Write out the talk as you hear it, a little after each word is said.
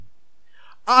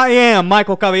I am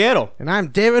Michael Caballero. And I'm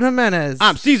David Jimenez.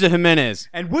 I'm Cesar Jimenez.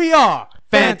 And we are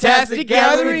Fantastic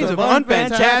Gatherings of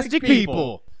Unfantastic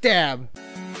People. Dab.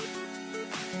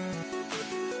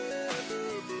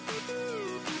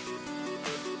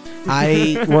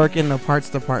 I work in the parts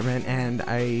department, and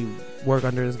I work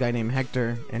under this guy named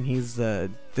Hector, and he's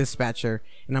the dispatcher,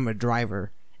 and I'm a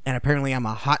driver. And apparently I'm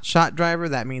a hot shot driver.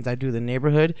 That means I do the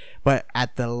neighborhood. But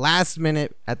at the last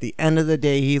minute, at the end of the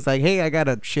day, he's like, hey, I got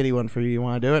a shitty one for you. You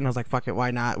want to do it? And I was like, fuck it,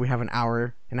 why not? We have an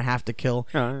hour and a half to kill.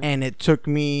 And it took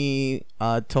me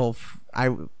till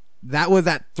that was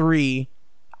at 3.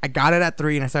 I got it at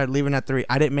 3, and I started leaving at 3.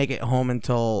 I didn't make it home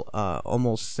until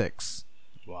almost 6.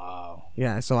 Wow.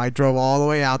 Yeah, so I drove all the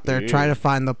way out there, tried to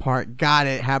find the part, got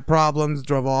it, had problems,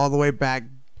 drove all the way back,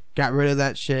 got rid of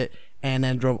that shit, and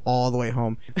then drove all the way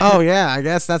home. Oh, yeah, I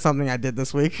guess that's something I did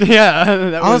this week.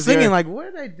 Yeah. I was thinking, like,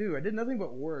 what did I do? I did nothing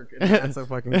but work. And that's so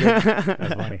fucking good.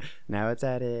 That's funny. Now it's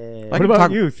at it. What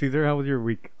about you, Cesar? How was your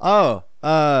week? Oh,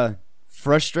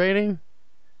 frustrating.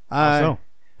 How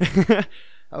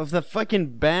Of the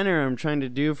fucking banner I'm trying to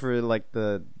do for like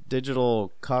the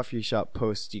digital coffee shop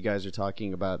posts you guys are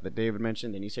talking about that David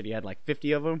mentioned, and you said you had like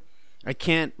 50 of them. I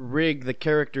can't rig the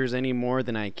characters any more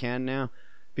than I can now,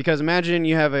 because imagine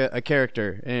you have a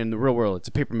character in the real world. It's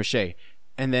a paper mache,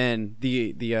 and then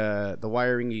the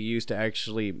wiring you use to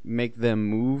actually make them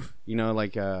move, you know,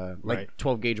 like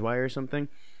 12 gauge wire or something.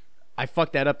 I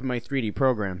fucked that up in my 3D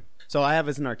program. So I have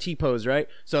as an RT pose, right?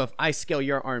 So if I scale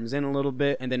your arms in a little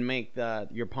bit and then make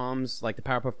your palms, like the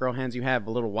Powerpuff Girl hands you have,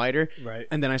 a little wider, right?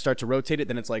 And then I start to rotate it,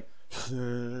 then it's like,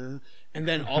 and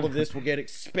then all of this will get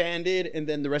expanded, and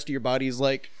then the rest of your body is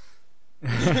like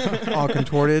all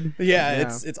contorted. Yeah,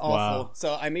 it's awful. Wow.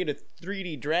 So I made a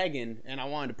 3D dragon, and I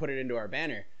wanted to put it into our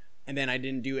banner. And then I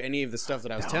didn't do any of the stuff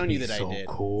that I was telling you that I did.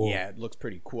 Cool. Yeah, it looks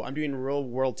pretty cool. I'm doing real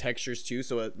world textures too,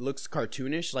 so it looks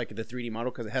cartoonish like the 3D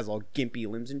model because it has all gimpy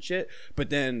limbs and shit.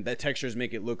 But then the textures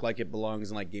make it look like it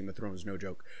belongs in like Game of Thrones, no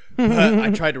joke. But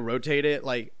I tried to rotate it,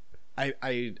 like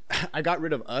I got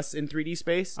rid of us in 3D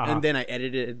space, and then I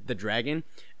edited the dragon,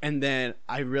 and then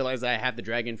I realized that I have the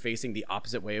dragon facing the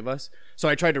opposite way of us. So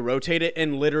I tried to rotate it,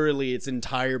 and literally its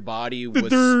entire body was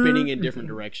spinning in different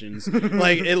directions.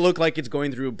 Like it looked like it's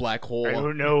going through a black hole. I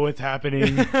don't know what's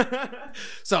happening.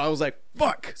 So I was like,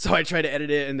 fuck. So I tried to edit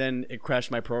it, and then it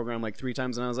crashed my program like 3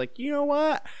 times, and I was like, you know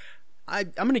what?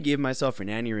 I'm gonna give myself an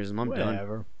aneurysm. I'm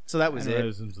done. So that was it.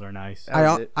 Aneurysms are nice.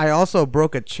 I also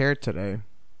broke a chair today.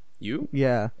 You?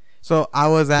 Yeah. So I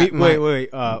was at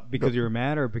wait. Because you're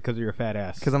mad or because of your fat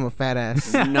ass? Because I'm a fat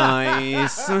ass.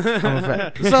 Nice.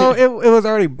 So it was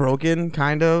already broken,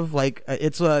 kind of like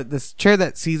it's this chair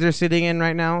that Caesar's sitting in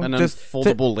right now. An just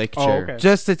unfoldable lake chair. okay.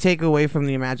 Just to take away from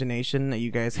the imagination that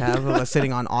you guys have of us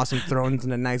sitting on awesome thrones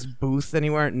in a nice booth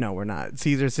anywhere. No, we're not.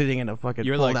 Caesar's sitting in a fucking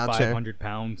You're fold-out like chair. 500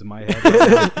 pounds in my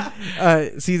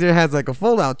head. Caesar has like a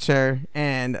fold-out chair,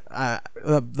 and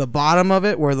the bottom of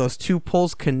it where those 2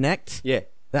 poles connect. Yeah.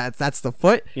 That's the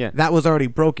foot. Yeah. That was already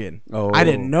broken. Oh. I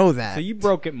didn't know that. So you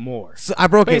broke it more. So I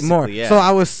broke it more. Yeah. So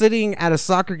I was sitting at a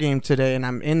soccer game today, and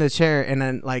I'm in the chair, and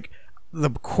then like the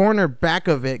corner back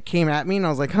of it came at me, and I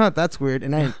was like, "Huh, that's weird."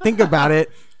 And I didn't think about it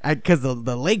because the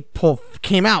leg pole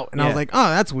came out, and I was like, "Oh,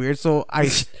 that's weird." So I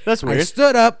That's weird. I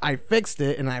stood up, I fixed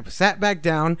it, and I sat back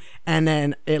down, and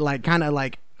then it kind of turned,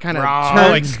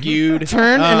 like skewed.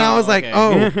 and I was like,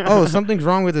 okay. oh, something's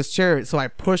wrong with this chair. So I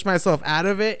pushed myself out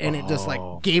of it, and it just like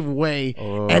gave way.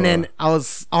 And then I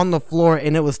was on the floor,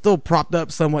 and it was still propped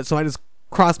up somewhat. So I just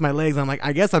crossed my legs. I'm like,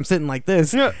 I guess I'm sitting like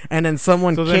this. Yeah. And then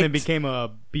someone So kicked. then it became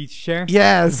a beach chair?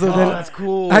 Yeah. So then that's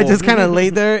cool. I just kind of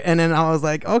laid there, and then I was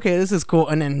like, okay, this is cool.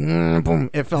 And then boom,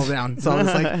 it fell down. So I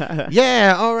was like,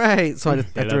 yeah, all right. So I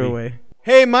threw it away.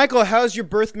 Hey, Michael, how's your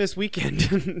birth miss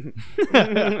weekend? All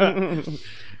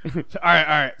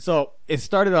right. So it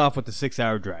started off with the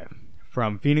 6-hour drive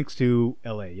from Phoenix to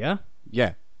LA, yeah?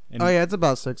 Yeah. And Oh yeah, it's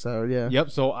about 6 hours. Yeah. Yep.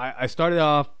 So I started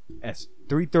off at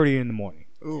 3:30 in the morning.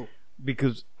 Ooh.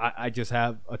 Because I just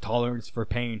have a tolerance for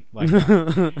pain like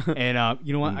that. And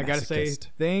you know what? I gotta say, Masochist.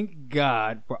 thank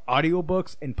God for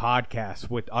audiobooks and podcasts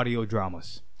with audio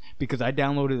dramas. Because I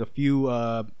downloaded a few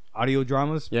audio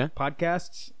dramas,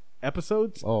 podcasts,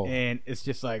 episodes, and it's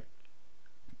just like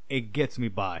it gets me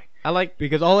by.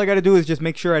 Because all I got to do is just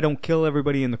make sure I don't kill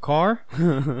everybody in the car,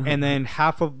 and then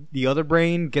half of the other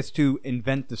brain gets to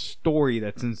invent the story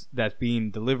that's being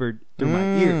delivered through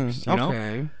my ears. You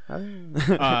know?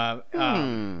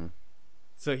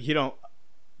 So you know,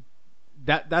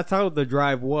 that's how the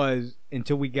drive was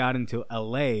until we got into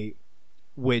LA,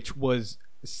 which was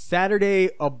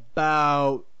Saturday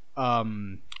about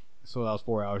so that was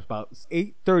 4 hours, about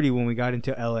 8:30 when we got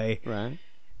into LA. Right.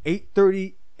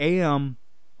 8:30 a.m.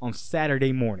 on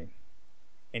Saturday morning.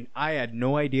 And I had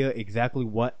no idea exactly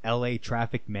what LA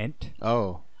traffic meant.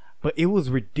 Oh. But it was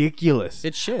ridiculous.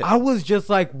 It's shit. I was just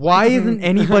like, why isn't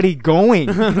anybody going?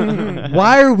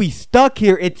 Why are we stuck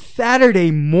here? It's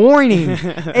Saturday morning,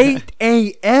 8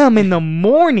 a.m. in the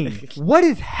morning. What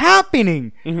is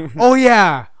happening? Oh,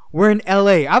 yeah. We're in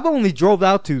LA. I've only drove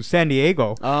out to San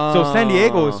Diego. So San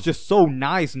Diego is just so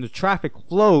nice and the traffic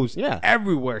flows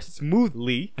everywhere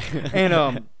smoothly.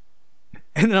 And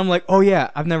then I'm like, oh yeah,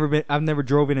 I've never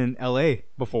drove in LA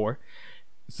before.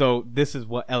 So this is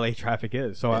what LA traffic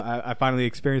is. So I finally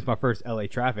experienced my first LA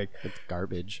traffic. It's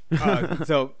garbage.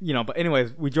 So, but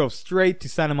anyways, we drove straight to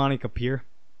Santa Monica Pier.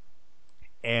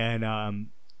 And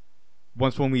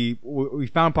once when we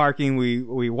found parking,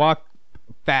 we walked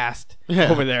fast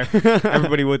over there.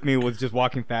 Everybody with me was just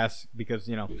walking fast because,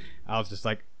 I was just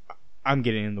like, I'm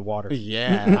getting in the water.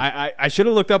 Yeah. I should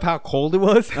have looked up how cold it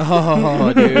was.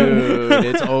 Oh, dude.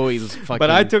 It's always fucking...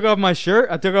 But I took off my shirt,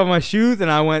 I took off my shoes,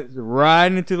 and I went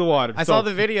right into the water. I saw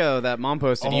the video that Mom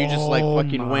posted. You just,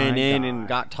 fucking went in and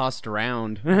got tossed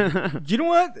around. You know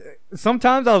what?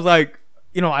 Sometimes I was like,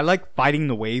 I like fighting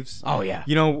the waves. Oh, yeah.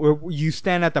 Where you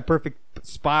stand at the perfect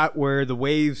spot where the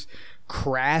waves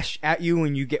crash at you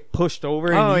and you get pushed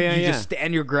over and you just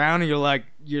stand your ground and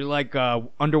you're like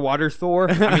underwater Thor,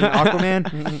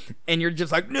 Aquaman, and you're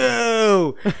just like,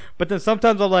 no. But then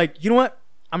sometimes I'm like, you know what?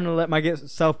 I'm gonna let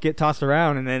myself get tossed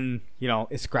around, and then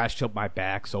it scratched up my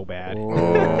back so bad.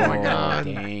 Oh my god!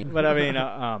 But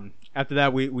after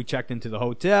that we checked into the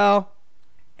hotel,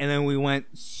 and then we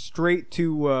went straight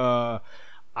to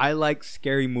I Like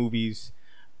Scary Movies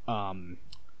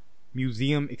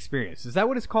museum experience. Is that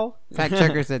what it's called? Fact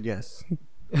checker said yes.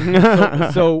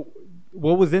 So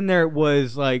what was in there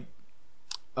was like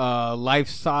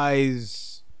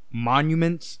life-size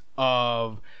monuments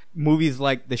of movies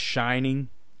like The Shining,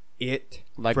 It,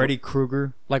 like Freddy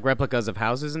Krueger, like replicas of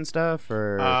houses and stuff,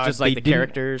 or just like the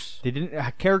characters. They didn't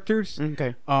have characters.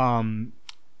 Okay.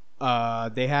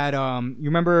 They had you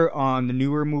remember on the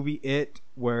newer movie It,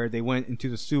 where they went into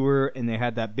the sewer and they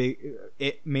had that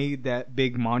made that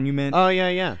big monument. Oh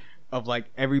yeah. Of like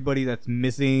everybody that's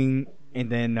missing,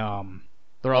 and then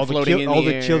they're all floating all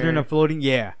the children are floating.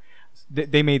 Yeah.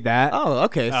 They made that. Oh,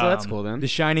 okay. So that's cool then. The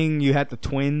Shining, you had the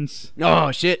twins.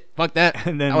 Oh shit! Fuck that.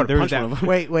 And then there was that.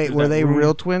 Wait. Were they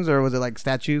real twins or was it like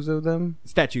statues of them?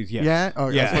 Statues, yes. Yeah. Oh,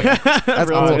 yeah. That's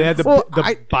cool. They had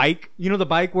the bike. You know the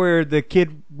bike where the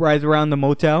kid rides around the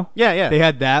motel. Yeah. They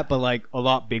had that, but like a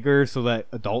lot bigger, so that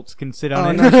adults can sit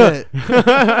on it. No shit.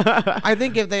 I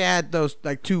think if they had those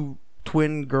like two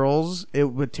twin girls, it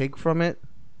would take from it.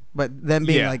 But them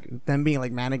being like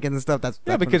mannequins and stuff, that's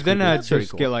because then I'd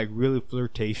just get like really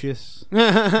flirtatious.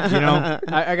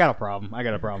 I got a problem.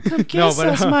 Come kiss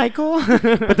us, Michael.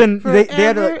 But then they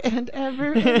had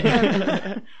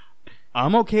ever.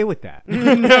 I'm okay with that.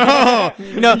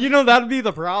 No. That'd be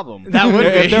the problem. That would be.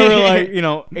 If there were like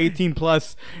 18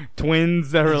 plus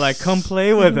twins that are like, come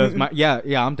play with us.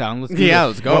 I'm down. Let's do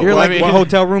let's go. You're like, what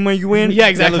hotel room are you in? Yeah,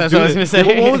 exactly. That's what I was gonna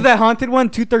say. What was that haunted one?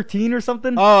 213 or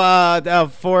something?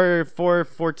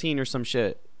 414 or some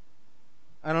shit.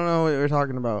 I don't know what you're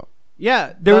talking about.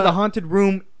 Yeah, there was a haunted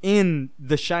room in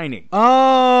The Shining.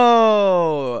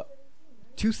 Oh,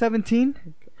 217.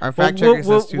 Our fact checker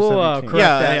says 217. We'll correct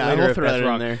that later we'll throw that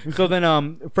in there. So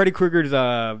then, Freddy Krueger's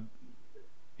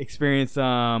experience.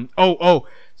 So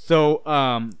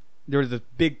there was a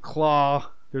big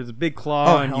claw.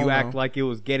 And you act like it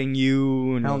was getting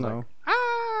you. And hell no.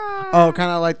 Oh, kind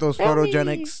of like those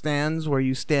photogenic stands where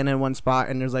you stand in one spot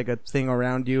and there's like a thing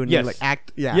around you and you like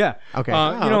act. Yeah. Okay.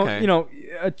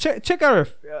 Check out our.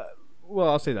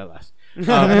 I'll say that last. They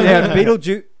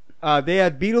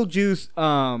had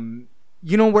Beetlejuice.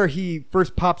 Where he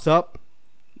first pops up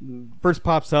and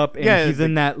he's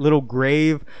in that little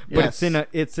grave, but it's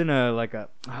in a like a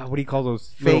what do you call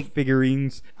those fake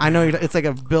figurines? I know it's like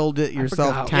a build it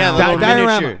yourself town.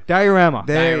 Diorama.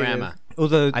 Diorama. It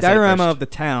was a diorama of the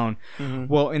town. Mm-hmm.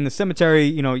 Well, in the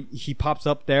cemetery, he pops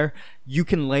up there. You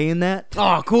can lay in that.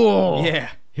 Oh, cool.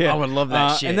 Yeah. I would love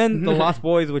that shit. And then the Lost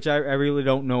Boys, which I really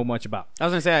don't know much about. I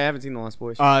was gonna say I haven't seen the Lost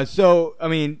Boys. So I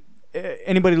mean,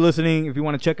 anybody listening, if you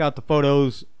want to check out the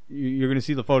photos, you're going to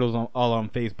see the photos all on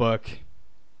Facebook.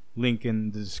 Link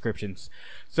in the descriptions.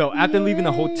 So after leaving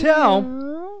the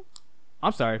hotel,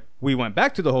 I'm sorry, we went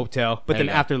back to the hotel, but then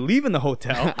after leaving the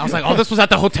hotel, I was like, oh, this was at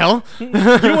the hotel? You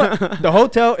know what? The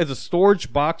hotel is a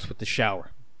storage box with the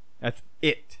shower. That's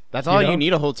it. That's all you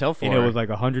need a hotel for. And it was like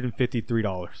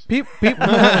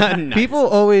 $153. People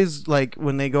always, like,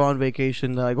 when they go on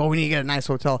vacation, they're like, well, we need to get a nice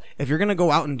hotel. If you're going to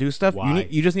go out and do stuff,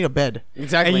 you just need a bed.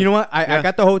 Exactly. And you know what? I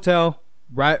got the hotel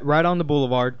right on the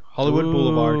boulevard, Hollywood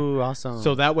Boulevard. Awesome.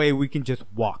 So that way we can just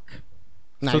walk.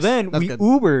 Nice. So then That's we good.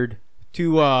 Ubered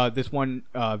to this one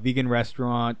vegan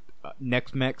restaurant,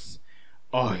 Nex Mex.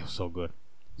 Oh, it was so good.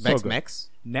 So good. Mex?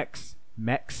 Nex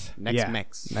Mex. Nex Yeah.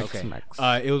 Mex. Next Okay. Mex.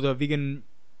 It was a vegan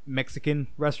Mexican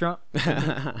restaurant,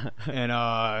 and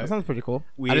That sounds pretty cool.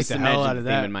 we I ate just the hell out imagine of the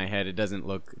theme that. in my head. It doesn't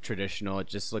look traditional. It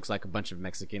just looks like a bunch of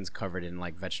Mexicans covered in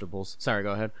like vegetables. Sorry,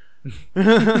 go ahead.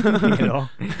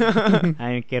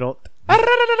 I quiero.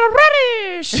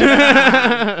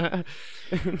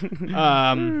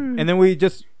 And then we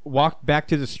just walked back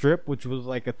to the strip, which was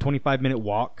like a 25-minute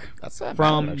walk That's not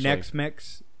from bad, actually. Nex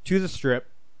Mex to the strip,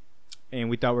 and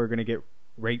we thought we were gonna get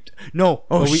raped. No,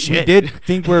 Oh, but we shit. did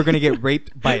think we were gonna get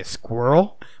raped by a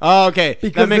squirrel. Oh, okay.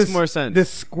 That makes this- more sense. The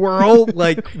squirrel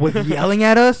like was yelling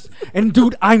at us, and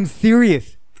dude, I'm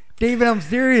serious. David, I'm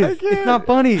serious. It's not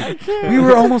funny. We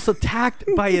were almost attacked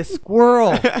by a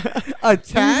squirrel.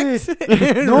 Attacked?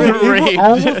 No, it Raped.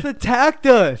 almost attacked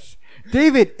us.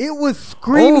 David, it was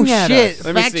screaming Oh at shit! us.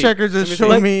 Let me Fact see. checker just Let me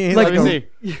showed see. me Like like Let me a,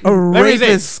 see. a Let me see.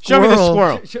 rapist Show me the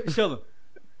squirrel. squirrel. Show them.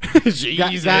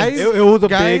 Jesus. Guys, It was a big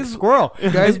Guys- squirrel.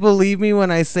 Guys, believe me when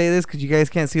I say this because you guys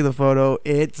can't see the photo.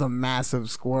 It's a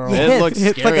massive squirrel. Yeah. It looks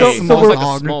It's scary. like a It small smells like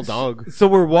dog. a small dog. So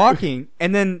we're walking,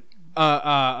 and then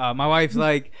my wife's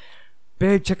like,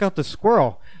 "Babe, check out the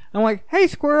squirrel." I'm like, "Hey,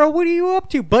 squirrel, what are you up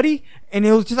to, buddy?" And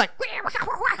it was just like,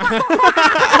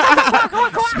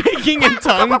 Speaking in tongues.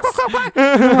 and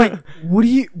I'm like,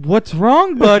 "What's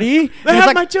wrong, buddy?" They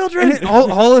have my children. And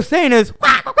all it's saying is,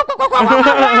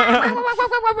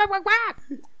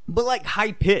 but like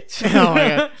high pitch. Oh my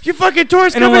god. You fucking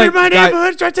tourists And I'm coming to like, my guy-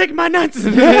 neighborhood, try taking my nuts.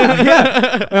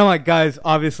 yeah. And I'm like, guys,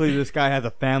 obviously this guy has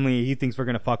a family. He thinks we're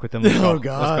gonna fuck with him. Let's go. Oh,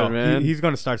 God, Let's go. man. He's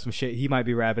gonna start some shit. He might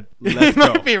be rabid. Let's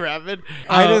go. Might be rabid.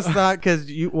 I just thought because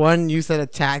you said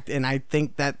attacked, and I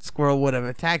think that squirrel would have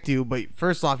attacked you. But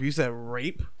first off, you said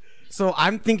rape, so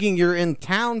I'm thinking you're in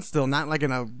town still, not like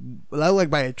like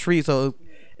by a tree. So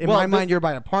in Well, my mind, you're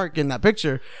by a park in that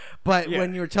picture. But Yeah.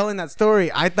 when you were telling that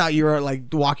story, I thought you were like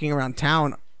walking around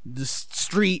town, the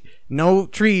street, no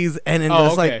trees, and then Oh,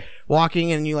 just like okay.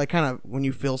 walking, and you like kind of when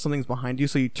you feel something's behind you,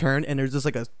 so you turn, and there's just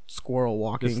like a squirrel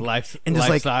walking. Just and just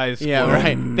like size. Yeah,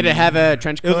 right. Did it have a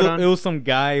trench coat on? It was some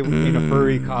guy in a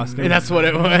furry costume. And that's what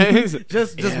it was.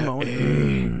 just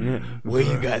moaning. Where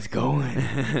you guys going?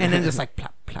 And then just like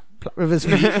plop plop plop with his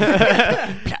feet.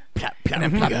 Plop plop plop and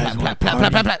then plop plop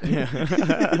plop plop plop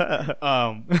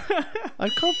plop.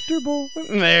 Uncomfortable.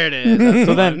 There it is.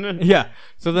 So then,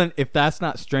 So then, if that's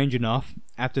not strange enough,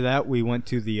 after that we went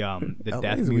to the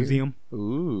Death is weird. Museum.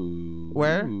 Ooh.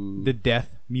 Where? The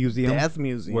Death Museum. Death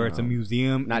Museum. Where it's a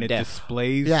museum Not and it deaf.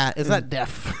 displays. Yeah, is that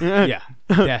deaf? Yeah.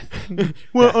 Death.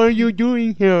 What are you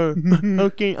doing here?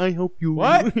 Okay, I help you.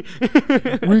 What?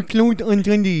 We're closed on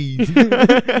Sundays.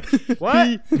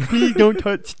 What? Please don't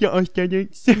touch the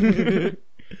aesthetics.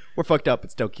 We're fucked up,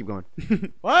 but still keep going.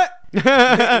 What? They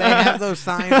have those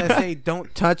signs that say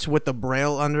 "Don't touch" with the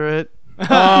braille under it.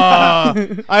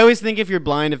 I always think if you're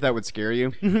blind, if that would scare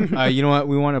you. You know what?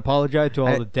 We want to apologize to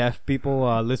all the deaf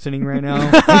people listening right now.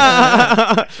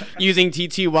 Using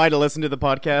TTY to listen to the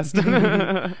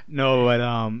podcast. No,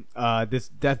 but this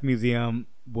Death Museum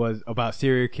was about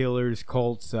serial killers,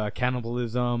 cults,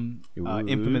 cannibalism,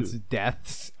 infamous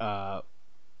deaths, and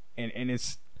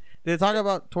it's Did they talk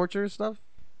about torture stuff?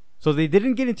 so they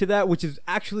didn't get into that, which is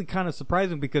actually kind of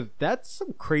surprising because that's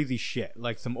some crazy shit,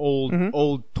 like some old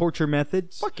torture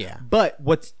methods. Fuck yeah. But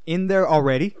what's in there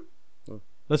already?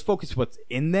 Let's focus. What's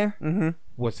in there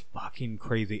was fucking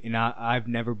crazy, and I've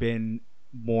never been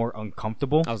more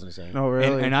uncomfortable. I was gonna say. Oh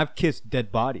really? And I've kissed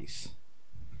dead bodies.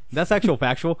 That's actual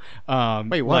factual.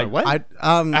 Wait, what? like,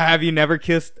 What? have you never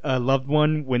kissed a loved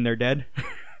one when they're dead?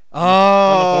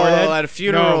 Oh, at a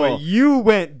funeral. No, but you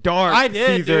went dark. I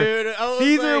did, Caesar. dude. I was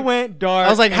Caesar like- went dark. I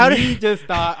was like, and how did- he just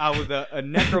thought I was a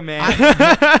necromancer?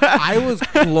 I was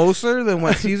closer than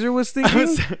what Caesar was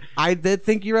thinking. I did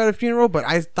think you were at a funeral, but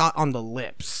I thought on the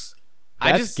lips.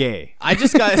 That's gay. I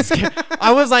just got scared.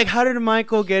 I was like, how did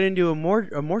Michael get into a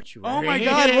mortuary? Oh my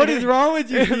God! What is wrong with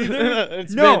you, Caesar?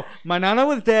 No, my nana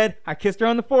was dead. I kissed her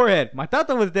on the forehead. My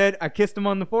tata was dead. I kissed him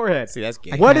on the forehead. See, that's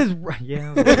gay. What is?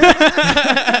 Yeah.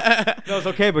 No, it's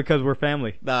okay because we're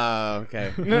family.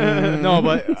 Okay. No,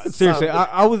 but seriously,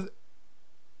 I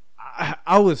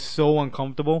was so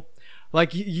uncomfortable.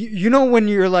 Like you know when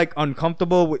you're like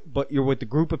uncomfortable, but you're with a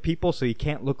group of people, so you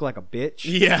can't look like a bitch.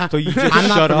 Yeah. So you just I'm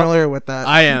not shut familiar up. with that.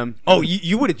 I am. Oh,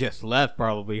 you would have just left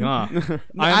probably, huh?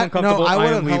 I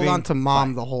would have held on to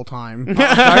mom the whole time.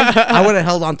 I would have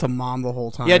held on to mom the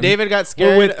whole time. Yeah, David got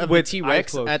scared of the with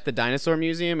T-Rex eyes at the dinosaur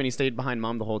museum, and he stayed behind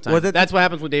mom the whole time. That's what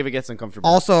happens when David gets uncomfortable.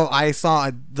 Also, I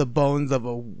saw the bones of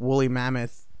a woolly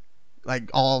mammoth, like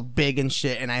all big and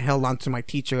shit, and I held on to my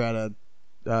teacher at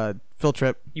a field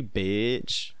trip. You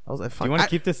bitch. I was like, fuck. Do you want to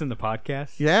keep this in the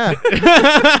podcast? Yeah.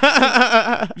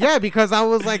 Yeah, because I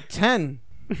was like 10.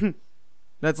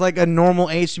 That's like a normal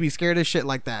age to be scared of shit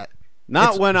like that.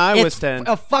 Not when I was 10.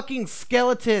 A fucking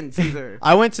skeleton, Caesar.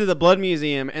 I went to the blood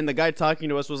museum, and the guy talking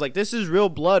to us was like, "This is real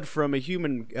blood from a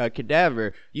human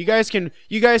cadaver. You guys can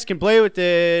play with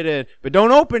it, but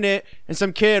don't open it." And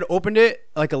some kid opened it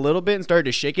like a little bit and started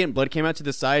to shake it, and blood came out to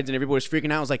the sides, and everybody was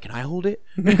freaking out. I was like, "Can I hold it?"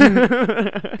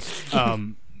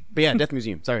 But yeah, Death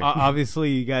Museum. Sorry. Obviously,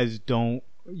 you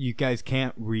guys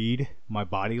can't read my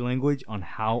body language on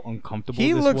how uncomfortable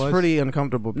he this looks was. pretty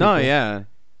uncomfortable. No, people. yeah.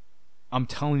 I'm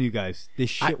telling you guys, this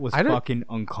shit was fucking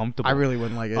uncomfortable. I really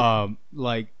wouldn't like it.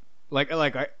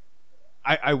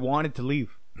 I wanted to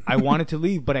leave. I wanted to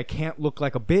leave, but I can't look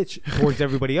like a bitch towards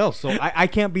everybody else. So I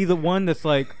can't be the one that's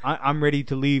like, I'm ready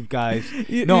to leave, guys.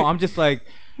 No, I'm just like,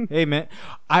 hey, man,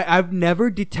 I've never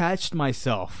detached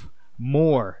myself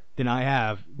more than I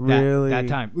have that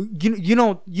time. You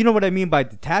know what I mean by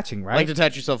detaching, right? Like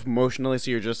detach yourself emotionally,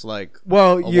 so you're just like,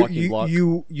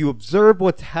 you observe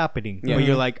what's happening, but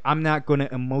you're like, I'm not going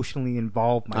to emotionally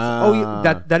involve myself.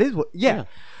 That is what, yeah.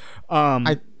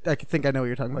 I think I know what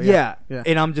you're talking about. Yeah.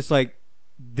 And I'm just like,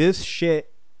 this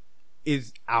shit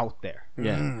is out there.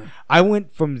 Yeah. I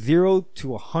went from 0 to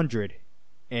 100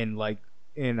 in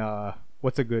 0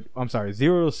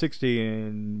 to 60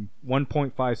 in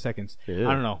 1.5 seconds. Yeah.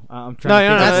 I don't know. I'm trying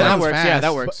to think. That works. Fast. Yeah,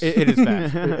 that works. It is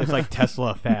fast. It's like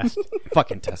Tesla fast.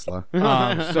 Fucking Tesla.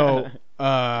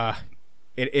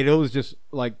 It was just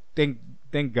like, thank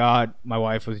God my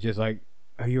wife was just like,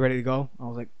 are you ready to go? I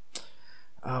was like,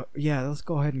 yeah, let's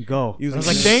go ahead and go. I was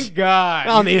like, thank God.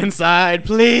 On the inside,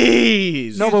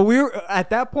 please. No, but we were at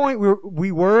that point.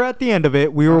 We were at the end of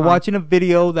it. We were watching a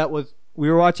video that was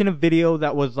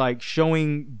like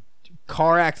showing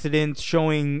car accidents,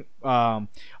 showing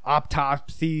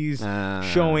autopsies,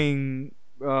 showing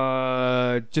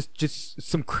just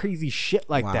some crazy shit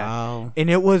like that.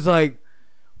 And it was like,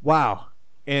 wow.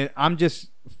 And I'm just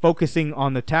focusing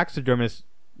on the taxidermist.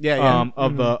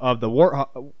 Of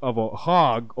a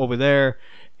hog over there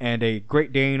and a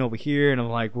Great Dane over here, and I'm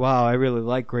like, wow, I really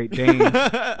like Great Danes.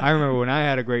 I remember when I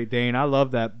had a Great Dane. I love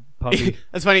that puppy.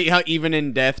 That's funny how even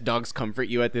in death, dogs comfort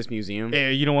you at this museum. Yeah,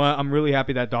 you know what? I'm really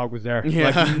happy that dog was there. Yeah.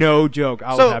 Like, no joke.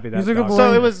 I was happy that dog.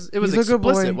 So it was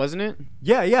explicit, wasn't it?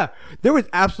 Yeah. There was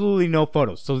absolutely no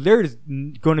photos. So there is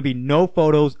going to be no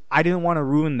photos. I didn't want to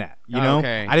ruin that. You know?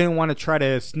 Okay. I didn't want to try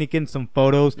to sneak in some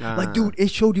photos. Like, dude, it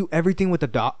showed you everything with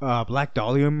the Black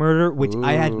Dahlia murder, which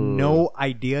I had no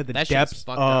idea the depths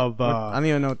of. I don't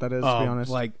even know what that is, to be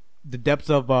honest. Like, the depths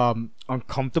of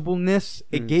uncomfortableness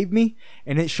it gave me,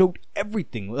 and it showed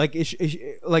everything. Like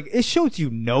it shows you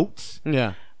notes,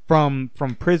 from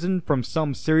prison, from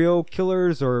some serial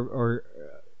killers, or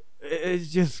it's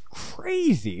just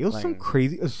crazy. It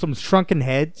was some shrunken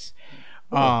heads,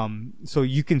 so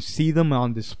you can see them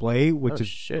on display, which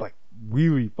is like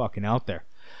really fucking out there.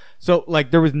 So like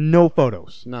there was no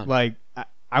photos. None. Like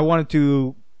I wanted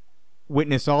to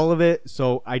witness all of it,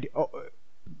 so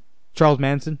Charles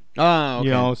Manson. Oh, okay.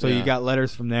 You know, so you got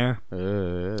letters from there.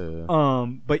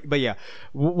 But yeah,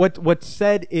 what's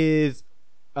said is,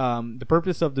 the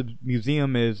purpose of the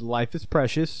museum is life is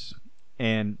precious,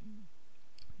 and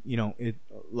you know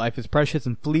life is precious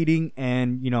and fleeting,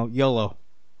 and you know YOLO.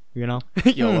 You know,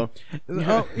 YOLO.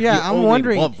 I'm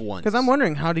wondering because I'm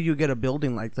wondering how do you get a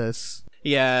building like this?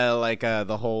 Yeah, like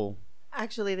the whole.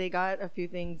 Actually, they got a few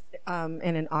things in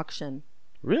an auction.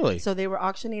 Really? So they were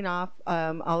auctioning off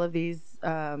all of these.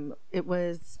 It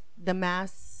was the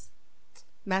mass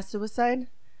suicide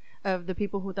of the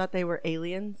people who thought they were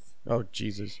aliens. Oh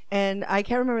Jesus! And I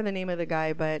can't remember the name of the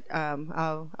guy, but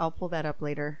I'll pull that up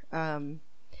later.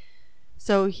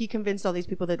 So he convinced all these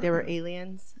people that they were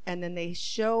aliens, and then they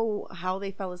show how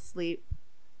they fell asleep,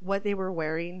 what they were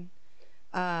wearing.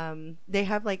 They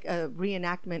have like a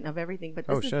reenactment of everything, but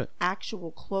this is actual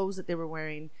clothes that they were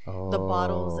wearing. The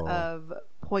bottles of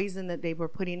poison that they were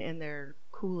putting in their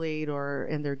Kool-Aid or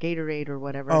in their Gatorade or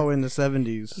whatever. Oh, in the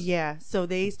 70s. Yeah, so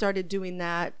they started doing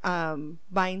that,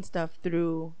 buying stuff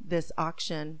through this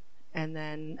auction, and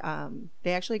then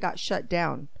they actually got shut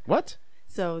down. What?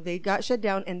 So they got shut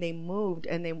down and they moved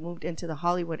into the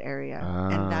Hollywood area,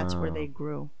 and that's where they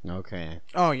grew. Okay.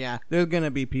 Oh yeah, there's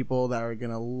gonna be people that are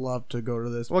gonna love to go to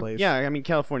this place. Yeah, I mean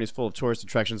California's full of tourist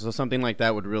attractions, so something like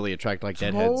that would really attract like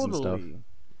deadheads and stuff.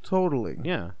 Totally.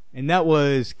 Yeah. And that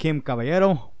was Kim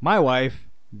Caballero, my wife,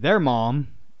 their mom,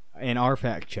 and our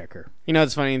fact checker. You know,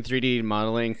 it's funny in 3D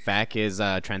modeling, FAC is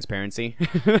transparency.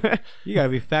 You gotta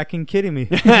be fucking kidding me.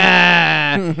 You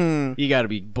gotta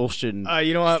be bullshitting.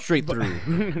 You know what? Straight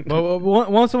through. But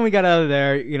once when we got out of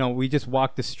there, you know, we just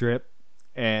walked the strip,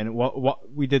 and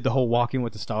we did the whole walking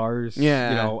with the stars. Yeah.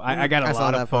 You know, I got a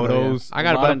lot of Photo, photos. yeah. I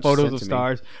got a lot bunch of photos sent of to me.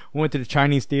 stars. We went to the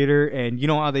Chinese theater, and you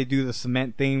know how they do the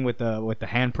cement thing with the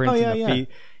handprints and the feet.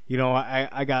 You know,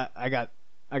 I got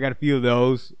a few of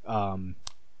those.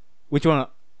 Which one?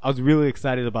 I was really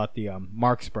excited about the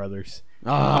Marx Brothers.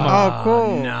 Oh,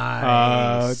 cool.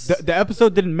 Nice. The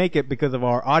episode didn't make it because of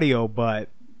our audio, but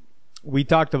we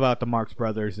talked about the Marx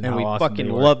Brothers and how we awesome fucking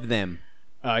they were. love them.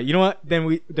 You know what? Then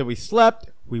we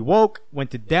slept. We woke.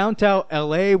 Went to downtown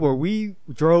LA where we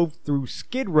drove through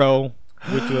Skid Row,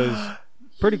 which was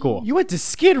pretty cool. You went to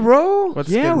Skid Row? What's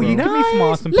Yeah, Skid well, Row? you can meet some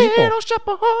awesome people. Little shop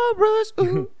of horrors.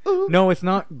 Ooh, ooh. No, it's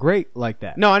not great like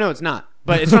that. No, I know it's not,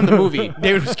 but it's from the movie.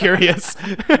 David was curious.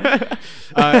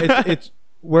 It's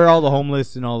where all the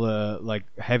homeless and all the like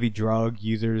heavy drug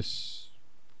users.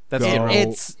 That's go.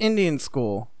 It's Indian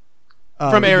school.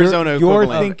 From Arizona. You're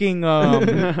equivalent.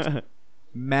 thinking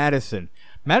Madison.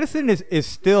 Madison is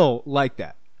still like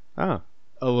that Oh.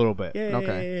 a little bit.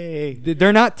 Okay.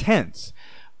 They're not tense.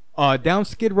 Down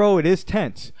Skid Row, it is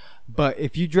tense. But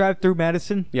if you drive through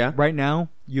Madison right now,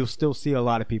 you'll still see a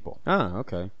lot of people. Oh,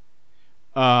 okay.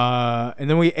 And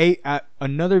then we ate at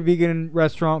another vegan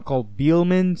restaurant called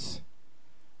Beelman's,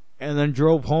 and then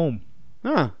drove home.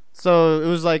 Huh. So it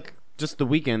was like just the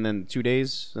weekend, then 2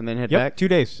 days, and then head back? 2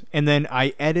 days. And then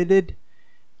I edited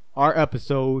our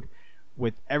episode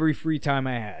with every free time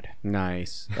I had.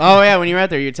 Nice. Oh, yeah, when you were out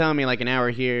there, you're telling me like an hour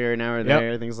here, an hour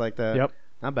there, things like that. Yep.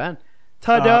 Not bad.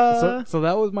 Ta-da! So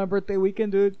that was my birthday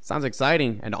weekend, dude. Sounds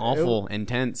exciting and awful,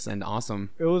 intense, and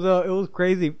awesome. It was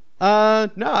crazy. No,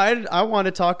 I want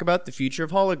to talk about the future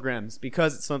of holograms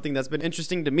because it's something that's been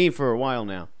interesting to me for a while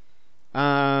now.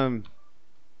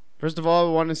 First of all,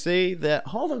 I want to say that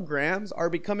holograms are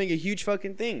becoming a huge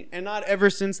fucking thing, and not ever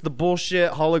since the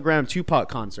bullshit hologram Tupac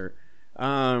concert.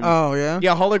 Oh yeah.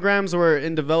 Yeah, holograms were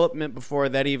in development before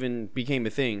that even became a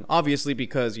thing. Obviously,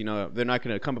 because you know they're not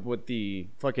gonna come up with the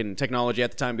fucking technology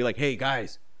at the time and be like, "Hey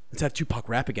guys, let's have Tupac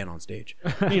rap again on stage,"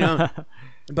 you know.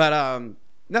 But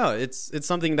no, it's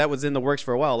something that was in the works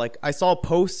for a while. Like I saw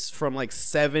posts from like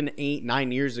 7, 8,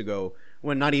 9 years ago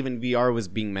when not even VR was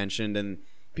being mentioned, and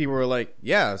people were like,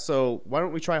 "Yeah, so why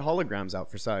don't we try holograms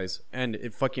out for size?" And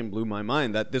it fucking blew my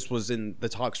mind that this was in the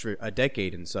talks for a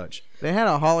decade and such. They had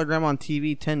a hologram on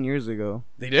TV 10 years ago.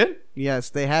 They did? Yes,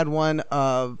 they had one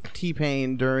of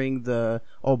T-Pain during the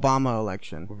Obama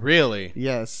election. Really?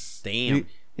 Yes. Damn.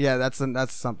 Yeah, that's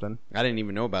something. I didn't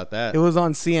even know about that. It was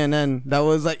on CNN. That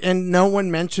was like, and no one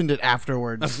mentioned it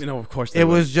afterwards. You know, of course. It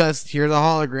was just, here's a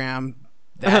hologram.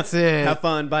 That's it. Have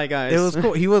fun. Bye, guys. It was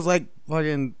cool. He was like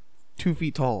fucking 2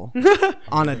 feet tall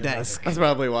on a desk. That's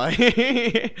probably why.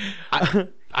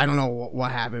 I don't know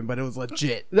what happened, but it was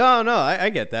legit. No, I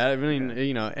get that. I mean,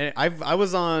 you know, I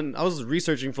was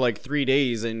researching for like 3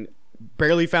 days and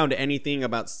barely found anything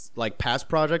about like past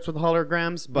projects with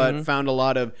holograms, but found a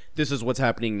lot of this is what's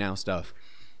happening now stuff.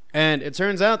 And it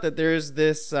turns out that there's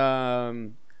this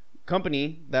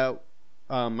company that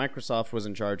Microsoft was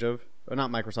in charge of, or not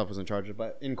Microsoft was in charge of,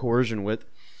 but in coercion with,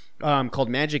 called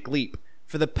Magic Leap.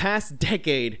 For the past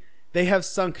decade, they have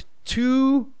sunk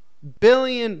 $2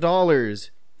 billion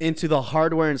into the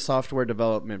hardware and software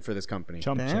development for this company.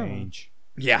 Chump change.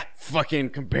 Yeah, fucking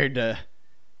compared to,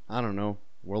 I don't know,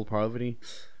 world poverty.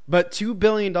 But $2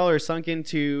 billion sunk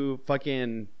into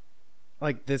fucking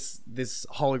like this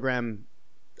hologram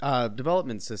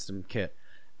development system kit.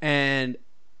 And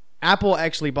Apple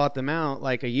actually bought them out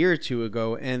like a year or two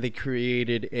ago, and they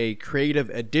created a creative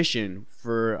edition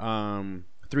for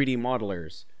 3D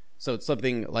modelers. So it's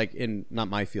something like in not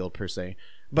my field per se.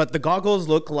 But the goggles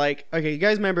look like, okay, you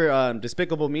guys remember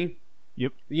Despicable Me?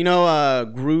 Yep. You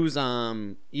know Gru's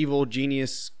evil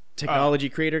genius technology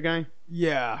creator guy?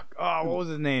 Yeah. Oh, what was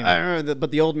his name? I don't know,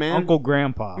 but the old man? Uncle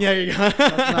Grandpa. Yeah, you go.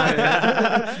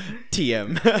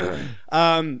 TM.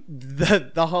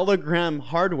 The hologram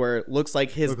hardware looks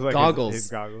like his Looks like goggles. his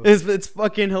goggles. It's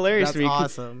fucking hilarious That's to me.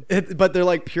 awesome. But they're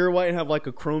like pure white and have like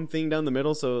a chrome thing down the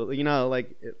middle. So, you know,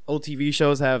 like old TV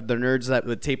shows have the nerds that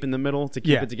with tape in the middle to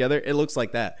keep it together. It looks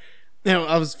like that. You know,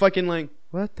 I was fucking like,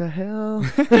 what the hell?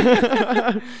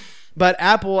 But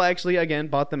Apple actually, again,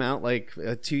 bought them out like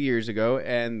 2 years ago,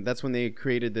 and that's when they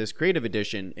created this Creative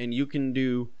Edition. And you can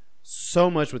do so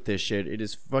much with this shit. It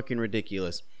is fucking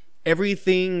ridiculous.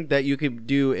 Everything that you could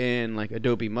do in like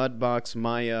Adobe Mudbox,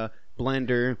 Maya,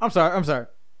 Blender. I'm sorry.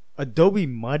 Adobe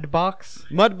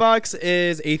Mudbox? Mudbox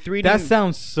is a 3D... That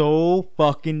sounds so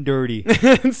fucking dirty.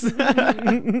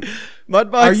 Mudbox...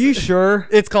 Are you sure?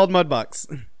 It's called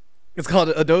Mudbox. It's called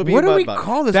Adobe Mudbox. What do we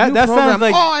call this new program? Sounds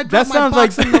like, I dropped my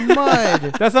box in the mud.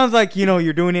 That sounds like,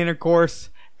 you're doing intercourse,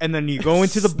 and then you go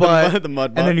into the butt, the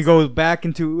mud box. and then you go back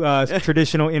into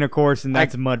traditional intercourse, and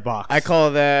that's Mudbox. I call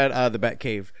that the Bat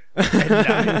Cave.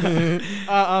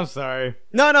 I'm sorry.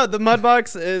 No, the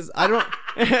Mudbox is... I don't...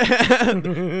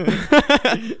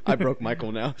 I broke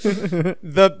Michael now.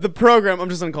 The program... I'm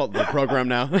just going to call it the program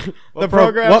now. What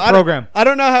program? I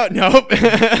don't know how... Nope.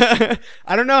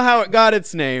 I don't know how it got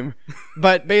its name.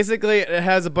 But basically, it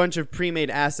has a bunch of pre-made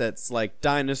assets like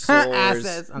dinosaurs.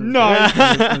 Assets. I'm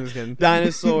just kidding.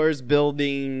 Dinosaurs,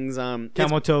 buildings...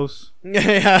 Camel toes.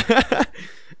 Yeah.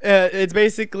 It's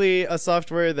basically a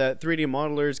software that 3D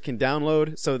modelers can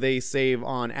download, so they save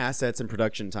on assets and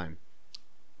production time.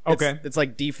 Okay. It's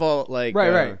like default, like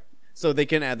right. So they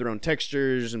can add their own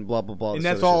textures and blah blah blah. And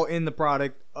that's all in the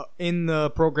product, in the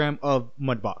program of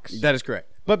Mudbox. That is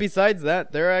correct. But besides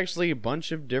that, there are actually a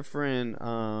bunch of different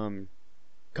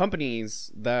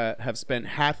companies that have spent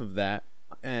half of that,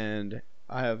 and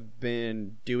I have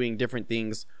been doing different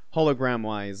things hologram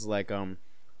wise, like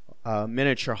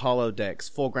miniature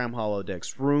holodecks, full-gram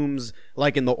holodecks, rooms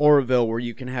like in the Orville where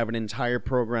you can have an entire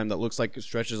program that looks like it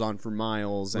stretches on for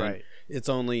miles, and it's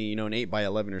only an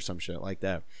 8x11 or some shit like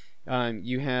that.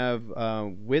 You have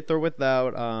with or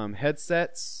without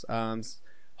headsets,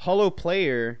 Holo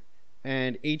Player,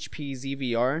 and HP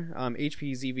ZVR.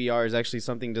 HP ZVR is actually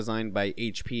something designed by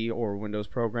HP or Windows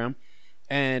program,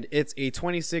 and it's a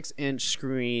 26-inch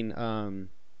screen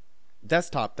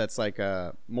desktop that's like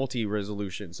a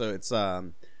multi-resolution, so it's a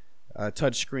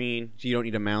touch screen, so you don't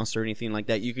need a mouse or anything like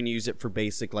that. You can use it for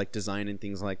basic like design and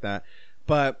things like that,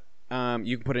 but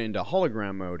you can put it into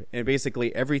hologram mode, and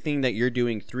basically everything that you're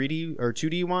doing 3D or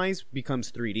 2D wise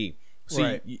becomes 3D.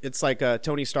 So it's like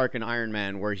Tony Stark in Iron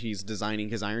Man, where he's designing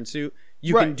his iron suit.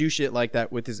 You can do shit like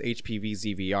that with his HPV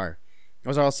ZVR.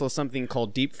 There's also something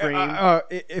called Deep Frame.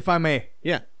 If I may,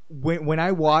 when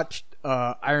I watched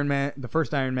Iron Man, the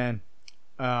first Iron Man,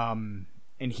 and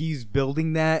he's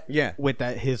building that with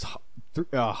his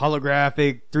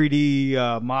holographic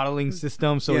 3D modeling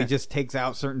system, so he just takes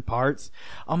out certain parts.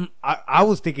 I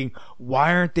was thinking,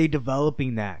 why aren't they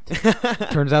developing that?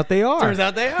 Turns out they are.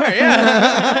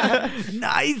 Yeah.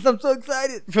 Nice. I'm so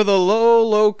excited. For the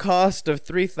low cost of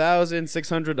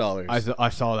 $3,600. I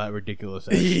saw that ridiculous.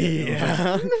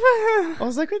 Yeah. I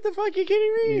was like, what the fuck? Are you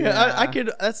kidding me? Yeah. I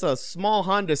could. That's a small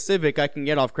Honda Civic I can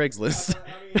get off Craigslist.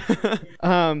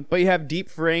 But you have Deep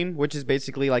Frame, which is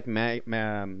basically like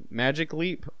Magic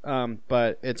Leap,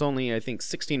 but it's only, I think,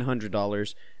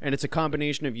 $1,600, and it's a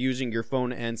combination of using your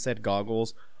phone and said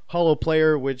goggles. Holo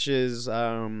Player, which is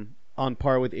on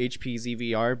par with HP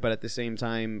ZVR, but at the same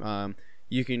time,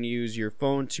 you can use your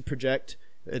phone to project.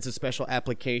 It's a special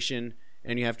application,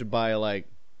 and you have to buy like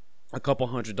a couple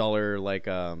 $100 like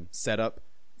setup.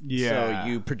 So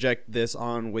you project this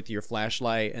on with your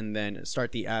flashlight and then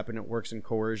start the app, and it works in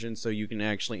coercion, so you can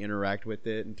actually interact with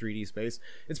it in 3D space.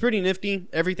 It's pretty nifty.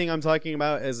 Everything I'm talking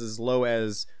about is as low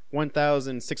as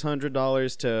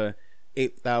 $1,600 to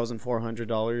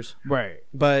 $8,400. Right.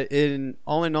 But in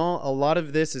all, a lot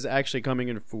of this is actually coming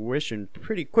into fruition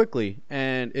pretty quickly,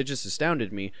 and it just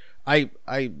astounded me. I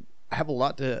have a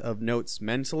lot of notes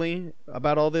mentally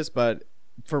about all this, but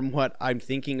from what I'm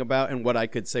thinking about and what I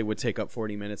could say would take up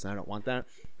 40 minutes, and I don't want that.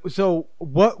 So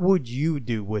what would you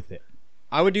do with it?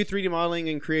 I would do 3D modeling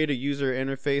and create a user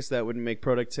interface that would make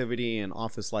productivity and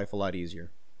office life a lot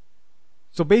easier.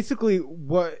 So basically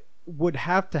what would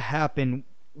have to happen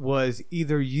was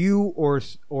either you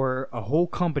or a whole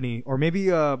company, or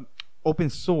maybe open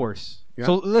source. Yeah.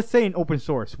 So let's say an open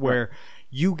source where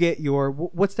you get your,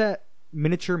 what's that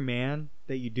miniature man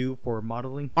that you do for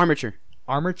modeling? Armature.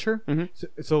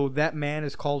 Mm-hmm. So that man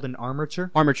is called an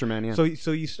armature. Armature man, yeah.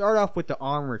 So you start off with the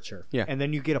armature, and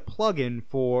then you get a plugin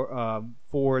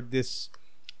for this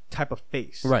type of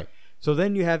face, right? So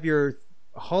then you have your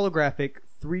holographic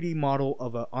 3D model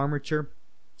of an armature.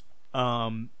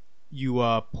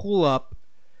 You pull up,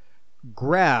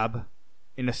 grab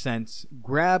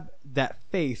that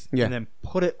face, and then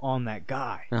put it on that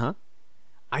guy.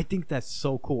 I think that's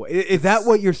so cool. Is that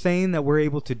what you're saying that we're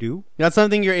able to do? That's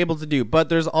something you're able to do, but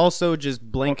there's also just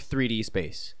blank 3D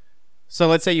space. So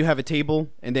let's say you have a table,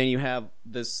 and then you have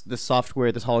this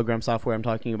software, this hologram software I'm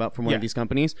talking about from one of these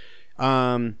companies.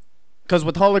 Because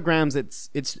with holograms,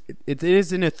 it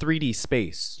is in a 3D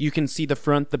space. You can see the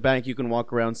front, the back. You can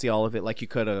walk around, see all of it like you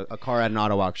could a car at an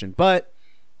auto auction. But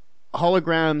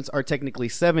holograms are technically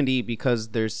 7D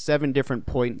because there's 7 different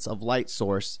points of light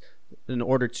source in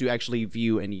order to actually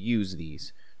view and use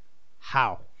these.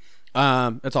 How?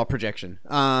 It's all projection.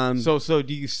 So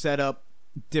do you set up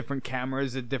different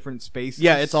cameras at different spaces?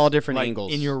 Yeah, it's all different like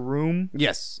angles in your room.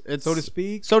 Yes, it's so to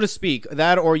speak. So to speak,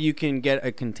 that or you can get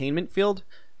a containment field.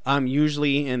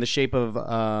 Usually in the shape of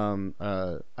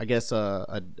I guess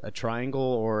a triangle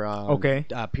or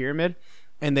a pyramid,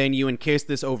 and then you encase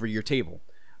this over your table.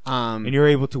 And you're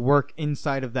able to work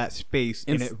inside of that space,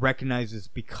 and it recognizes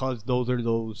because those are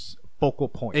those focal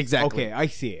points. Exactly. Okay, I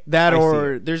see it.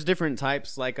 There's different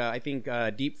types. Like I think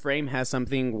Deep Frame has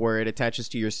something where it attaches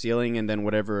to your ceiling, and then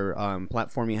whatever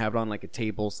platform you have it on, like a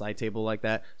table, side table, like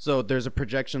that. So there's a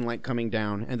projection light coming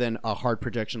down, and then a hard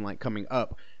projection light coming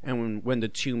up. And when the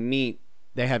two meet,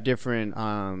 they have different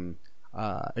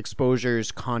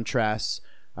exposures, contrasts.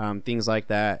 Things like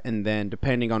that, and then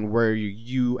depending on where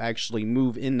you actually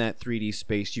move in that 3D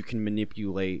space, you can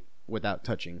manipulate without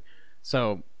touching.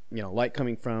 So, light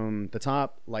coming from the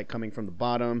top, light coming from the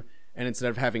bottom, and instead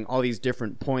of having all these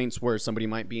different points where somebody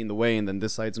might be in the way and then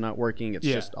this side's not working, it's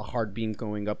just a hard beam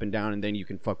going up and down, and then you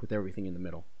can fuck with everything in the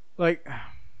middle. Like,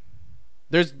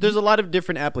 there's a lot of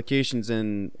different applications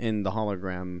in the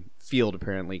hologram field,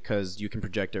 apparently, because you can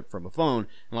project it from a phone.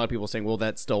 And a lot of people are saying, well,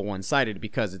 that's still one-sided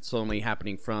because it's only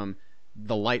happening from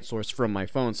the light source from my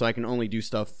phone, so I can only do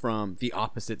stuff from the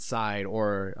opposite side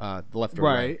or the left or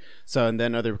right. So, and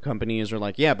then other companies are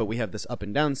like, yeah, but we have this up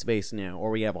and down space now,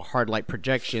 or we have a hard light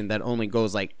projection that only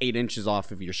goes like 8 inches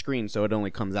off of your screen, so it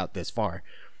only comes out this far.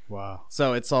 Wow.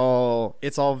 So it's all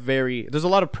very, there's a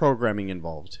lot of programming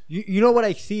involved. You know what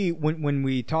I see when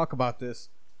we talk about this?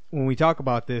 When we talk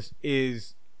about this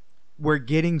is we're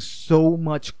getting so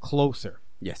much closer.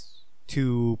 Yes.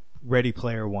 To Ready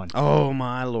Player One. Oh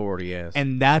my Lord, yes.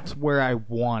 And that's where I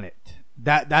want it.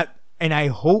 And I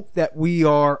hope that we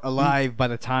are alive by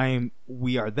the time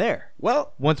we are there.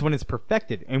 Well, when it's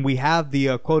perfected and we have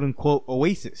the quote unquote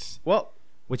oasis. Well,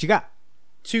 what you got?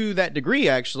 To that degree,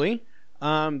 actually,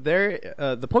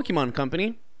 the Pokemon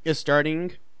Company is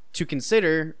starting to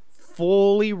consider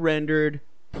fully rendered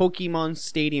Pokemon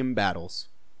Stadium battles.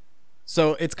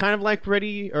 So it's kind of like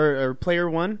Ready or Player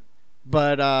One,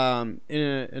 but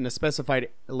in a specified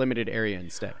limited area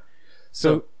instead.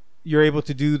 So you're able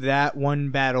to do that one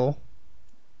battle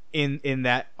in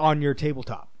that on your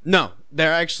tabletop. No,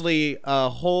 they're actually a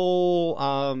whole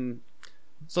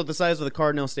so the size of the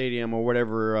Cardinal Stadium or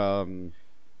whatever.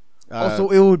 Also,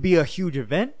 it would be a huge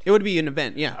event. It would be an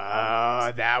event,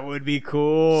 yeah. That would be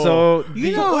cool. So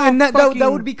and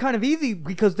that would be kind of easy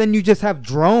because then you just have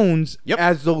drones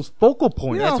as those focal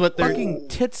points. That's what fucking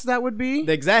tits that would be.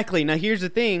 Exactly. Now here's the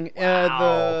thing.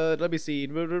 Wow. Let me see.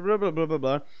 Blah, blah, blah, blah, blah,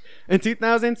 blah. In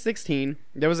 2016,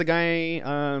 there was a guy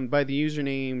by the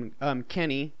username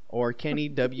Kenny or Kenny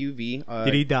WV.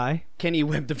 Did he die? Kenny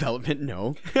Web Development.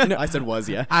 No. I said was,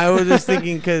 yeah. I was just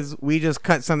thinking because we just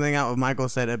cut something out of Michael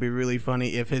said it'd be really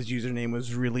funny if his username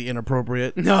was really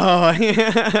inappropriate. No.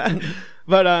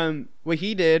 But what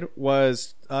he did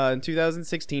was in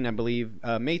 2016, I believe,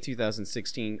 May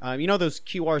 2016. You know those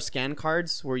QR scan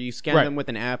cards where you scan them with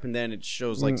an app and then it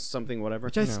shows like something, whatever.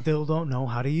 Which I still don't know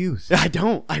how to use. I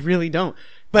don't. I really don't.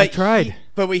 But I tried.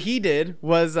 But what he did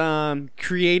was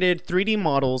created 3D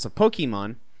models of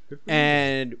Pokemon,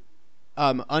 and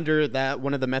under that,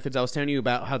 one of the methods I was telling you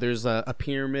about, how there's a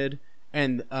pyramid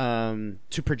and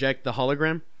to project the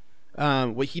hologram.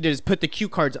 What he did is put the cue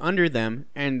cards under them,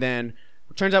 and then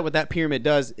it turns out what that pyramid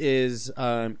does is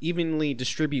evenly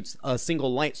distributes a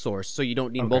single light source, so you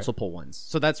don't need multiple ones.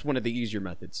 So that's one of the easier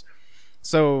methods.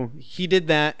 So he did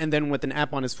that, and then with an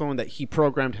app on his phone that he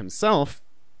programmed himself,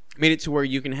 made it to where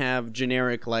you can have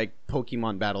generic like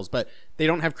Pokemon battles, but they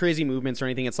don't have crazy movements or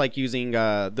anything. It's like using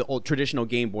the old traditional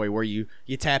Game Boy where you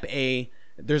tap A,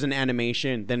 there's an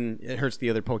animation, then it hurts the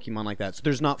other Pokemon like that. So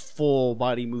there's not full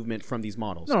body movement from these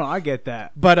models. No, I get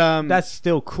that. But that's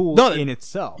still cool in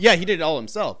itself. Yeah, he did it all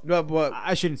himself. But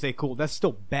I shouldn't say cool. That's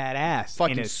still badass.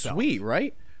 Fucking in itself. Sweet,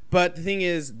 right? But the thing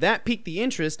is, that piqued the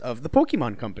interest of the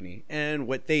Pokemon Company. And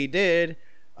what they did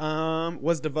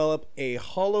was develop a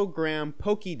hologram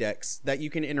Pokédex that you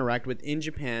can interact with in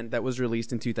Japan that was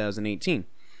released in 2018.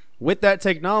 With that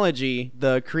technology,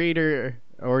 the creator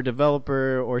or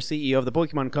developer or CEO of the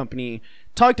Pokemon Company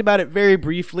talked about it very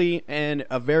briefly in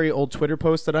a very old Twitter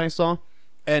post that I saw,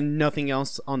 and nothing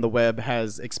else on the web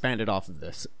has expanded off of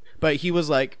this. But he was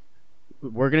like,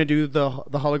 we're gonna do the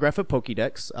holographic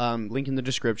Pokédex. Link in the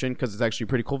description because it's actually a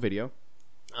pretty cool video.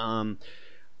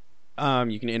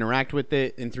 You can interact with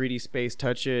it in 3D space,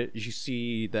 touch it. You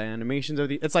see the animations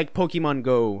of it's like Pokemon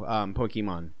Go,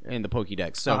 Pokemon in the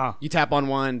Pokédex. So you tap on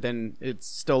one, then it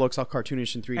still looks all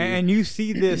cartoonish in 3D. And you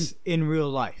see this in real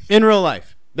life. In real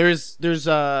life. There's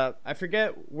I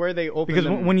forget where they open because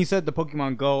when you said the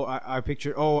Pokemon Go, I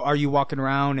pictured, are you walking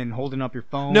around and holding up your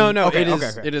phone? No,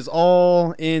 it is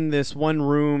all in this one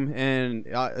room, and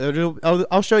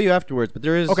I'll show you afterwards. But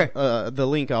there is the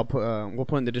link we'll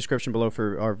put in the description below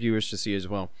for our viewers to see as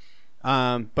well.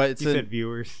 But it's said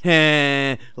viewers,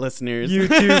 listeners,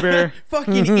 YouTuber,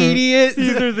 fucking idiot.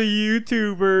 Caesar's a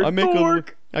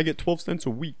YouTuber. I get 12 cents a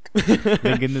week.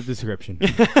 Link in the description.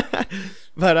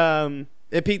 But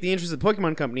it piqued the interest of the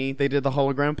Pokemon Company. They did the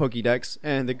hologram Pokédex,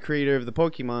 and the creator of the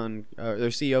Pokemon, their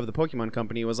CEO of the Pokemon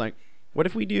Company, was like, "What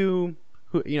if we do?"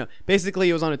 Basically,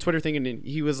 it was on a Twitter thing, and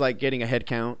he was like getting a head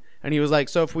count, and he was like,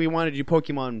 "So if we wanted to do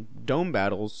Pokemon Dome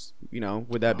battles,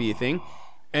 would that be a thing?"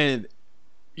 And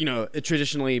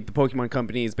traditionally the Pokemon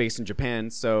Company is based in Japan,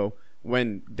 so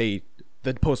when the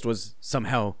post was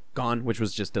somehow gone, which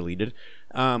was just deleted,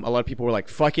 a lot of people were like,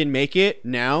 fucking make it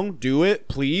now, do it,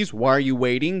 please, why are you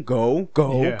waiting, go.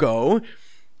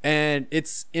 And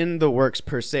it's in the works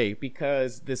per se,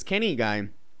 because this Kenny guy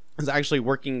is actually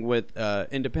working with an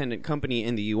independent company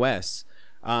in the US,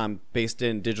 based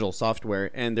in Digital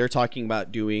Software, and they're talking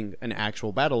about doing an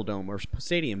actual battle dome or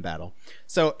stadium battle.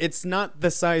 So it's not the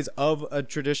size of a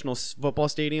traditional football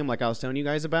stadium like I was telling you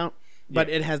guys about, but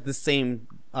it has the same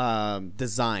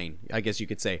design, I guess you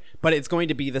could say. But it's going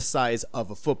to be the size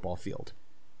of a football field.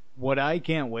 What I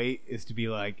can't wait is to be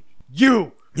like,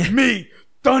 you, me,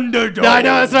 Thunderdome. I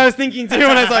know, that's what I was thinking too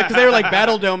when I saw it, because they were like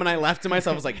Battle Dome, and I laughed to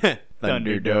myself, I was like,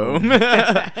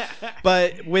 Thunderdome.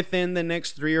 But within the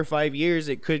next 3 or 5 years,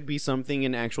 it could be something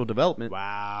in actual development.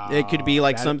 Wow. It could be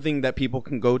like something that people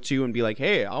can go to and be like,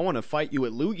 hey, I want to fight you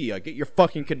at Lugia. Get your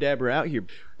fucking Kadabra out here.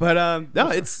 But no,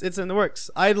 it's in the works.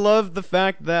 I love the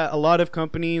fact that a lot of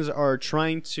companies are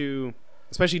trying to,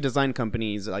 especially design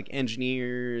companies like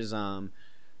engineers,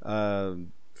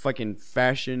 fucking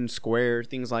Fashion Square,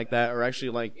 things like that, are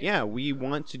actually like, we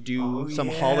want to do some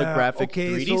holographic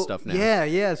 3D stuff now.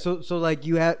 Yeah. So like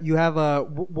you have a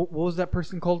what was that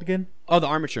person called again? Oh, the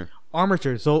armature.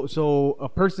 So a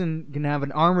person can have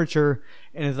an armature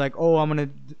and it's like, I'm gonna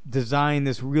design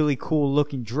this really cool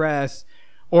looking dress,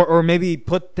 or maybe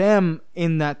put them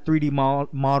in that 3D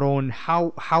model, and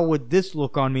how would this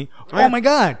look on me? Oh my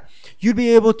God, you'd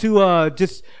be able to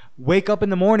just wake up in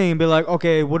the morning and be like,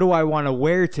 okay, what do I want to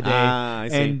wear today?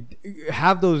 And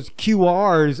have those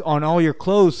QRs on all your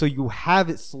clothes so you have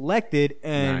it selected.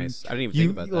 And nice. I didn't even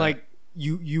think about that. Like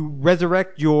you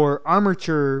resurrect your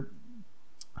armature,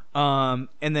 and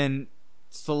then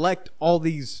select all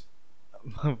these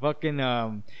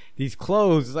fucking these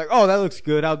clothes. It's like, that looks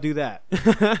good, I'll do that.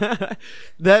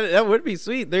 that would be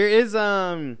sweet. There is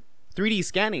 3D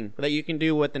scanning that you can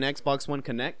do with an Xbox One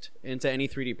Connect into any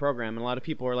 3D program. And a lot of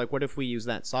people are like, what if we use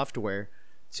that software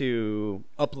to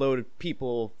upload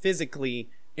people physically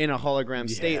in a hologram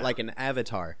state, like an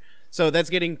avatar? So that's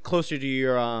getting closer to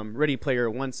your Ready Player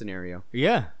One scenario.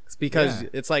 Yeah. It's because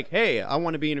it's like, hey, I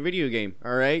want to be in a video game.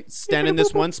 All right, stand in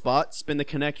this one spot, spin the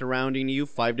Kinect around you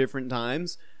 5 different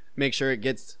times, make sure it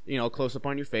gets close up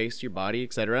on your face, your body,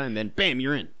 etc., and then bam,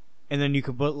 you're in. And then you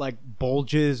could put like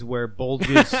bulges where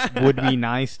bulges would be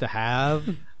nice to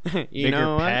have. Bigger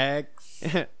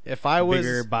pecs. If I was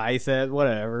bigger biceps,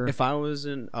 whatever. If I was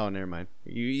in, never mind.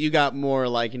 You got more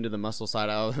like into the muscle side.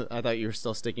 I thought you were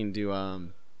still sticking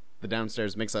to the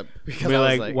downstairs mix up, because I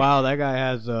was like, wow, that guy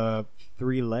has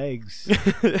 3 legs.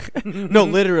 No,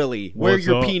 literally, where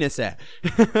your penis at?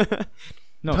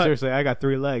 No, seriously, I got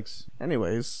 3 legs.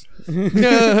 Anyways,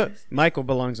 Michael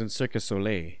belongs in Cirque du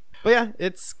Soleil. But yeah,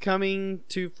 it's coming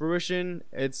to fruition.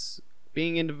 It's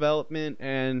being in development,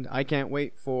 and I can't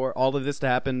wait for all of this to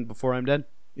happen before I'm dead.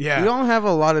 Yeah. We don't have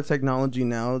a lot of technology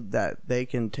now that they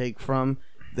can take from.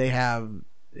 They have,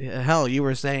 hell, you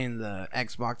were saying the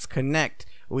Xbox Kinect.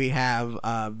 We have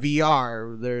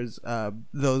VR. There's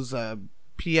those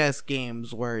PS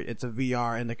games where it's a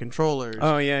VR and the controllers.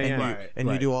 Oh, yeah, and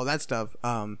you do all that stuff.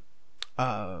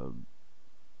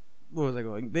 Where was I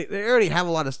going? They already have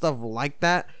a lot of stuff like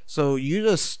that, so you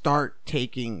just start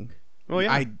taking.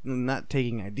 Not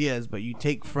taking ideas, but you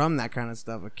take from that kind of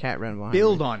stuff. A cat ran behind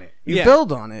build on it. You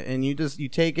build on it, and you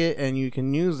take it, and you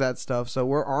can use that stuff. So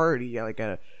we're already like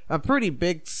a pretty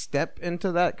big step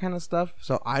into that kind of stuff.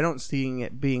 So I don't see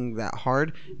it being that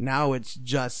hard. Now it's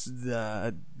just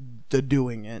the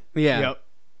doing it. Yeah. Yep.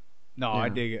 No, yeah. I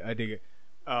dig it.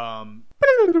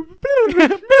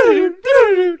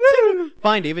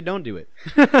 Fine, David, don't do it.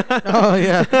 Oh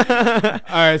yeah.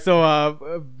 All right,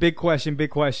 so big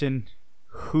question.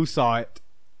 Who saw it?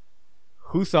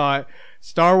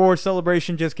 Star Wars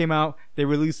Celebration just came out. They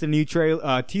released a new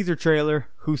teaser trailer.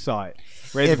 Who saw it?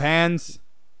 Raise of hands.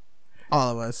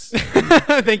 All of us.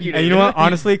 Thank you, David. And you know what?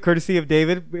 Honestly, courtesy of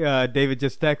David, David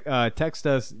just texted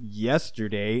us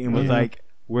yesterday and was like,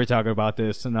 we're talking about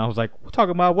this. And I was like, we're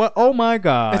talking about what? Oh, my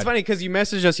God. It's funny because you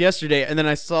messaged us yesterday, and then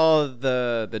I saw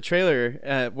the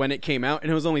trailer when it came out,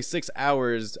 and it was only 6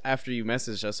 hours after you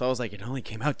messaged us. So I was like, it only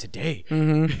came out today.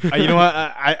 Mm-hmm. You know what?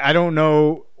 I don't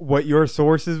know what your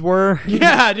sources were.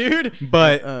 Yeah, dude.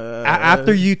 But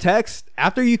after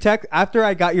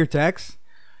I got your text,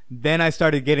 then I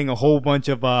started getting a whole bunch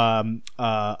of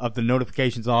the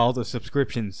notifications, all the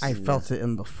subscriptions. I felt it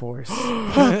in the force.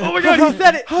 Oh my God, he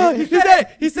said it!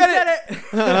 He said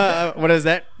it! What is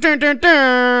that? Dun, dun,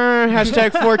 dun.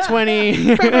 Hashtag 420.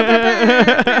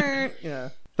 Yeah.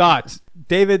 Thoughts,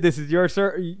 David? This is your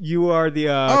sir. You are the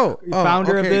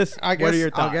founder of this. What are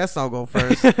your thoughts? I guess I'll go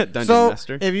first. Dungeon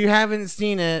Master. If you haven't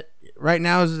seen it, right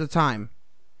now is the time.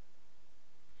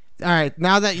 All right,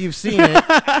 now that you've seen it,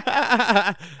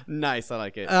 nice, I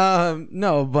like it.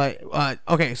 no, but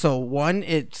okay. So one,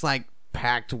 it's like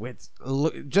packed with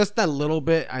just a little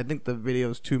bit. I think the video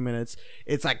is 2 minutes.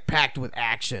 It's like packed with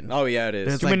action. Oh yeah, it is.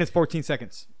 There's 2 minutes 14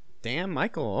 seconds. Damn,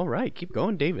 Michael. All right, keep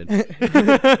going, David.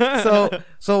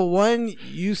 So one,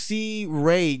 you see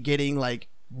Rey getting like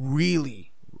really.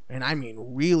 And I mean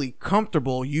really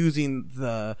comfortable using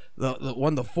the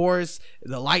Force,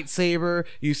 the lightsaber.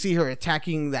 You see her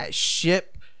attacking that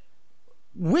ship,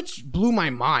 which blew my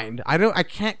mind. I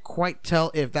can't quite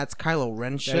tell if that's Kylo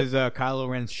Ren's ship. That is Kylo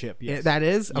Ren's ship. Yes. That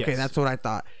is? Okay, yes. That's what I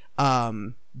thought.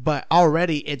 But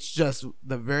already it's just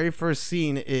the very first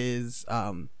scene is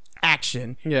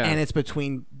action. Yeah. And it's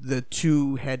between the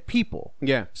two head people.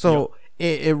 Yeah. So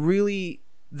it really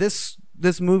this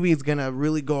movie is gonna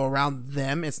really go around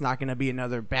them. It's not gonna be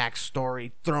another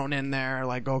backstory thrown in there.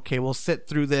 Like, okay, we'll sit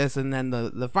through this, and then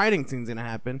the fighting scene's gonna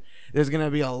happen. There's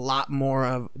gonna be a lot more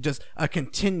of just a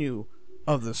continue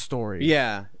of the story.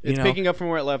 Yeah, it's picking up from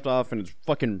where it left off, and it's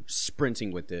fucking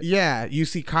sprinting with it. Yeah, you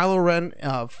see Kylo Ren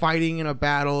fighting in a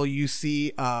battle. You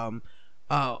see, oh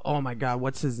my God,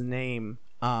 what's his name?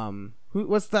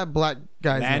 What's that black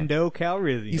guy's name? Lando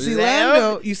Calrissian. You see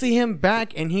Lando. You see him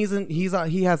back, and he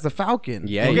has the Falcon.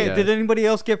 Yeah. Okay. Did anybody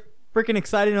else get freaking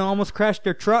excited and almost crashed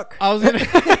their truck? I was gonna.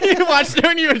 You watched it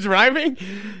when you were driving?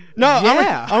 No.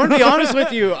 Yeah. I'm gonna be honest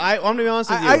with you. I'm gonna be honest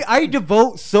with you. I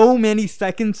devote so many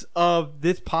seconds of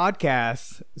this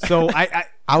podcast, so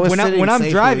when I'm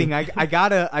driving, I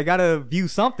gotta view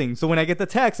something. So when I get the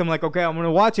text, I'm like, okay, I'm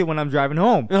gonna watch it when I'm driving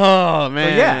home. Oh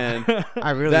man, yeah.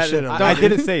 I really should have. I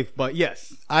did it safe, but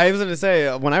yes. I was gonna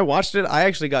say, when I watched it, I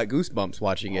actually got goosebumps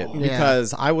watching it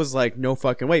because I was like, no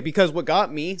fucking way. Because what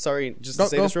got me, sorry, just to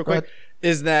say this real quick,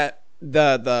 is that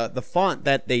the font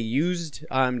that they used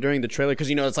during the trailer, because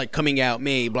it's like coming out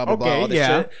May, blah blah blah, all this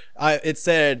shit. It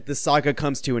said the saga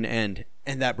comes to an end.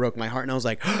 And that broke my heart, and I was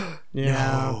like,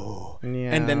 no.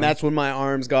 Yeah. And then that's when my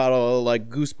arms got all like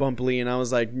goosebumply, and I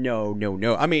was like, no.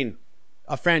 I mean,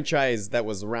 a franchise that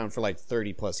was around for like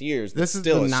 30 plus years. This is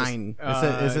still the 9.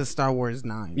 This is Star Wars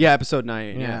 9. Yeah, episode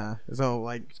 9. Yeah. So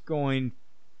like it's going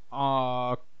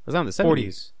was that in the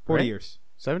 70s? 40 right? years.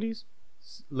 70s?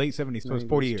 Late 70s. So it's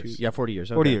 40 years. Yeah, 40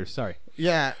 years. Okay. 40 years, sorry.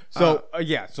 Yeah. So,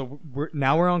 so we're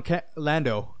on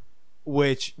Lando,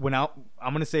 which I'm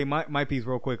going to say my piece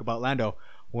real quick about Lando.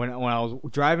 When I was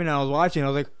driving and I was watching, I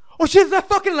was like, oh shit, is that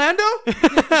fucking Lando?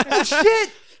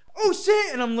 Oh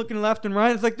shit. And I'm looking left and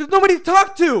right. It's like, there's nobody to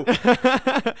talk to.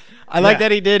 I like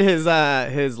that he did his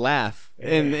laugh.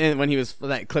 And when he was,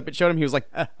 that clip it showed him, he was like,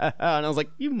 and I was like,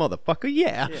 you motherfucker,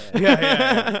 yeah.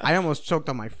 I almost choked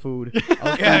on my food.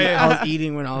 I was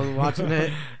eating when I was watching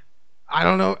it. I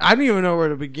don't know. I don't even know where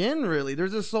to begin, really.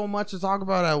 There's just so much to talk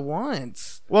about at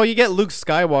once. Well, you get Luke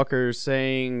Skywalker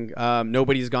saying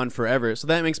nobody's gone forever. So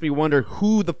that makes me wonder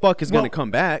who the fuck is going to come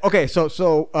back. Okay,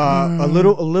 so a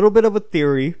little bit of a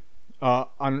theory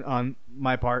on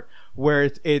my part, where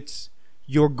it's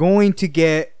you're going to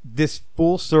get this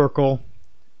full circle.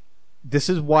 This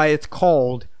is why it's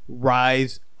called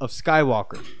Rise of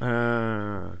Skywalker.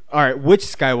 All right, which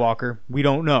Skywalker? We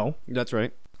don't know. That's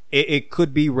right. It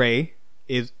could be Rey.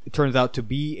 It turns out to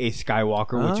be a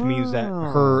Skywalker, which means that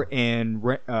her and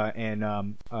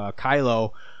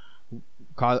Kylo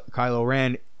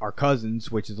Ren are cousins,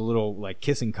 which is a little like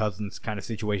kissing cousins kind of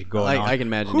situation going on. I can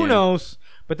imagine. Who knows?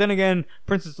 But then again,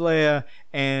 Princess Leia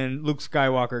and Luke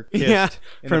Skywalker kissed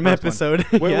from episode,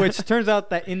 which turns out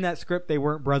that in that script they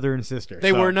weren't brother and sister.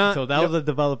 They were not. So that was a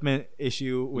development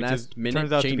issue, which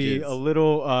turns out to be a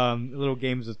little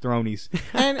Games of Thrones.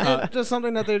 And just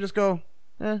something that they just go,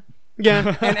 Yeah.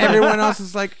 And everyone else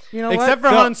is like, you know what? Except for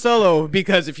Han Solo,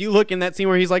 because if you look in that scene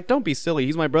where he's like, don't be silly,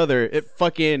 he's my brother, it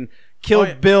fucking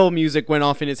Kill Bill music went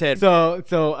off in his head.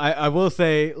 So I will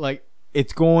say, like,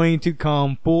 it's going to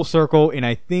come full circle, and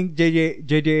I think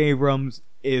J.J. Abrams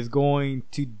is going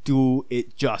to do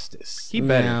it justice. He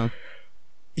better. Yeah.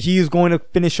 He is going to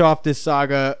finish off this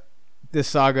saga,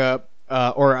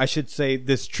 or I should say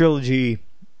this trilogy,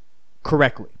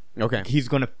 correctly. Okay. He's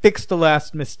going to fix the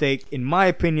last mistake, in my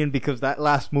opinion, because that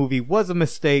last movie was a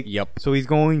mistake. Yep. So he's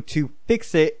going to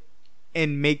fix it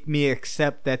and make me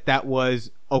accept that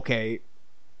was okay.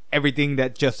 Everything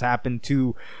that just happened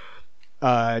to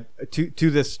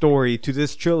this story, to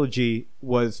this trilogy,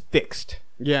 was fixed.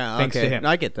 Yeah. Thanks to him.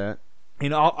 I get that.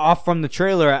 And off from the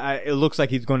trailer, it looks like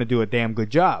he's going to do a damn good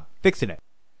job fixing it.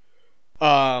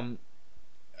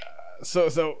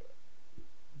 So,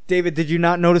 David, did you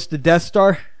not notice the Death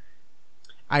Star?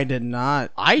 I did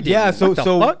not. I did. Yeah. So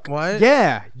fuck? What?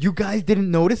 Yeah, you guys didn't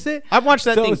notice it? I've watched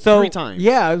that thing 3 times.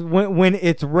 Yeah, when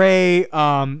it's Rey,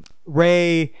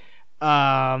 everybody,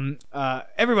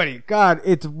 God,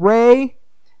 it's Rey,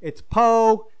 it's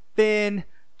Poe, Finn,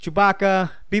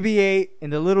 Chewbacca, BB-8,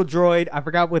 and the little droid. I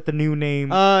forgot what the new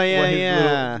name. Oh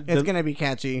yeah. It's gonna be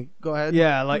catchy. Go ahead.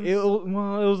 Yeah, like it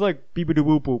was like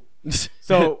beep-a-doo-boop-boop.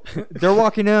 So they're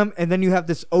walking them, and then you have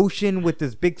this ocean with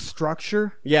this big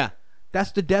structure. Yeah.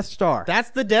 That's the Death Star. That's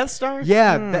the Death Star?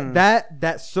 Yeah,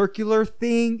 that circular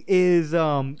thing is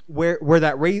where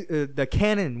that the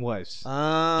cannon was. Do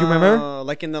you remember?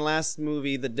 Like in the last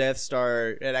movie, the Death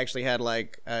Star, it actually had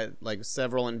like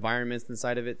several environments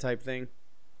inside of it type thing.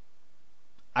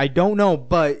 I don't know,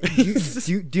 but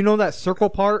do you know that circle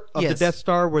part of the Death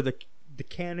Star where the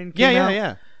cannon came out?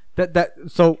 Yeah.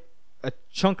 So a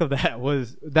chunk of that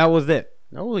was it.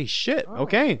 Holy shit. Oh.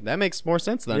 Okay, that makes more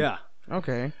sense then. Yeah.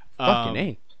 Okay. Fucking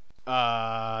A.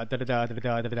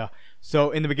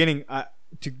 So in the beginning,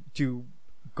 to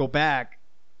go back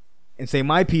and say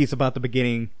my piece about the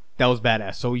beginning, that was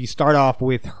badass. So you start off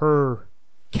with her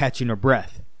catching her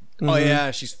breath. Mm-hmm. Oh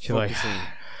yeah, she's focusing. Like,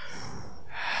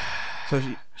 so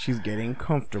she's getting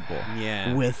comfortable.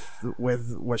 Yeah. With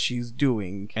what she's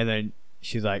doing, and then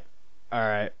she's like, "All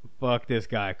right, fuck this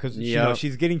guy," because you know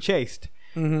she's getting chased.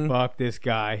 Mm-hmm. Fuck this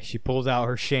guy. She pulls out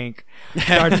her shank,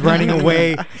 starts running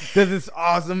away, does this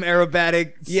awesome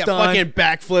aerobatic stunt, fucking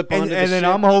backflip onto the and then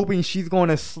ship. I'm hoping she's going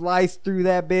to slice through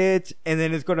that bitch, and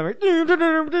then it's going to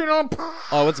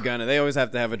oh, it's gonna. They always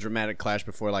have to have a dramatic clash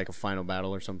before like a final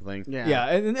battle or something. Yeah,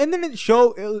 and then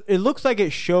it looks like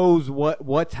it shows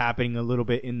what's happening a little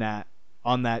bit in that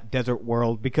on that desert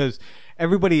world, because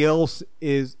everybody else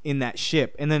is in that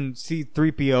ship, and then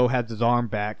C-3PO has his arm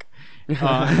back.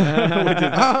 I want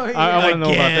to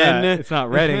know about that. It's not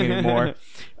Redding anymore.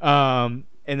 And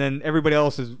then everybody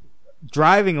else is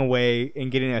driving away and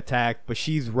getting attacked, but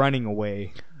she's running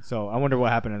away. So I wonder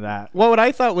what happened to that. Well, what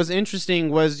I thought was interesting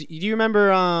was, do you remember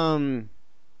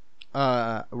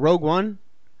Rogue One?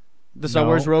 The Star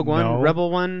Wars Rogue One?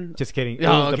 Rebel One? Just kidding. It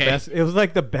was the best. It was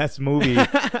like the best movie,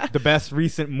 the best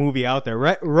recent movie out there.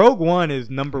 Rogue One is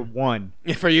number 1.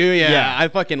 For you, yeah. I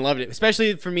fucking loved it.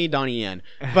 Especially for me, Donnie Yen.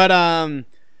 But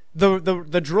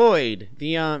the droid,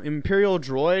 the Imperial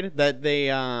droid that they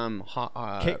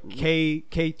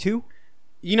K2?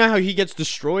 You know how he gets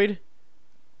destroyed?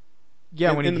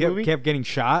 Yeah, when he kept getting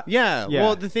shot? Yeah.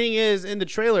 Well, the thing is, in the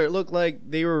trailer, it looked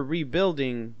like they were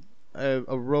rebuilding a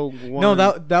Rogue One. No,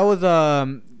 that was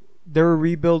they were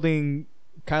rebuilding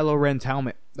Kylo Ren's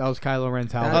helmet. That was Kylo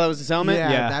Ren's helmet. Oh, that was his helmet?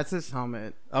 Yeah, that's his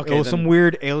helmet. Okay, it was some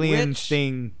weird alien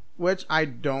thing, which I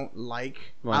don't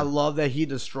like. Wow. I love that he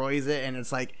destroys it, and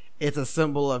it's like it's a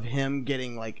symbol of him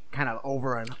getting like kind of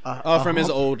over from hump, his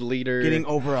old leader, getting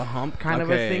over a hump kind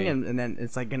of a thing, and then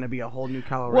it's like gonna be a whole new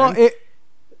Kylo Ren.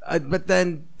 Well, but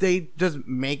then they just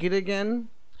make it again.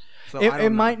 So it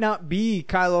might not be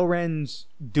Kylo Ren's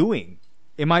doing.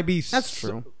 It might be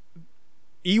true.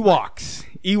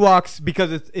 Ewoks,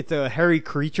 because it's a hairy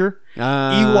creature.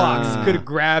 Ewoks could have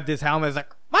grabbed his helmet, it's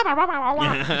like,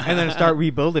 and then start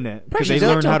rebuilding it because they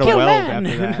learn how to weld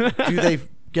after that. Do they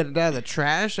get it out of the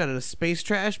trash, out of the space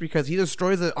trash? Because he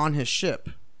destroys it on his ship.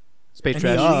 Space and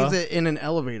trash. He leaves it in an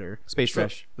elevator. Space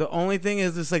trash. The only thing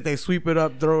is just like they sweep it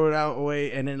up, throw it out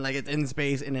away, and then like it's in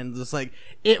space, and then just like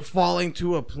it falling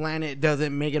to a planet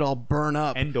doesn't make it all burn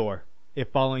up. Endor.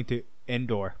 It falling to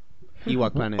Endor.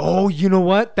 Ewok planet. Oh, you know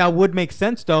what? That would make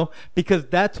sense though, because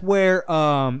that's where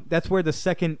the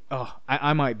second. Oh,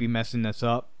 I might be messing this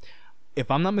up. If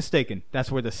I'm not mistaken,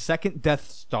 that's where the second Death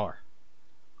Star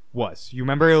was. You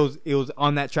remember it was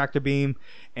on that tractor beam,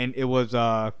 and it was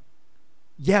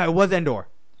it was Endor.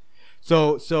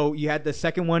 So you had the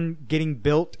second one getting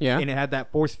built, and it had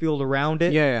that force field around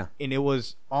it, and it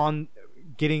was on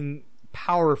getting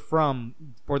power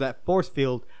for that force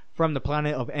field from the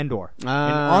planet of Endor. And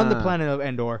on the planet of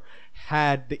Endor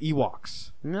had the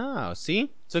Ewoks. No,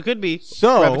 see? So it could be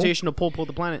gravitational pull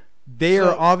the planet. They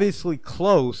are obviously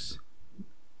close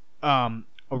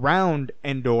around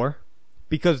Endor,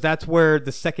 because that's where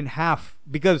the second half,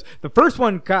 because the first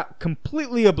one got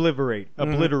completely obliterated. The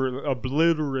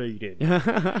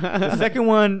second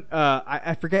one,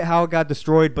 I forget how it got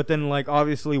destroyed, but then like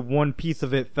obviously one piece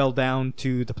of it fell down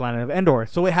to the planet of Endor,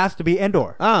 so it has to be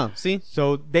Endor. Oh, see,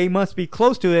 so they must be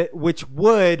close to it, which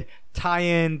would tie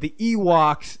in the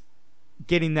Ewoks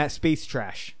getting that space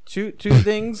trash. Two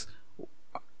things.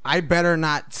 I better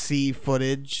not see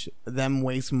footage, them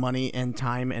waste money and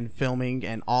time and filming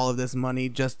and all of this money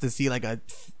just to see like a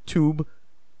tube,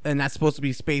 and that's supposed to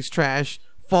be space trash,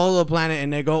 fall to the planet,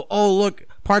 and they go, oh look,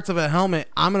 parts of a helmet,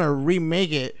 I'm gonna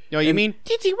remake it. Yo, you mean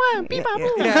TT1 beep bop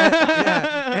boom?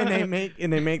 Yeah. And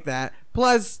they make that.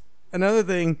 Plus another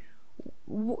thing,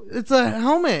 it's a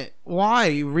helmet.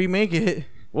 Why remake it?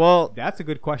 Well, that's a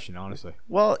good question, honestly.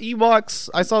 Well, Ewoks,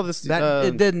 I saw this.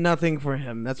 It did nothing for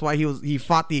him. That's why he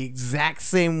fought the exact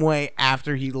same way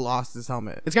after he lost his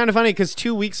helmet. It's kind of funny because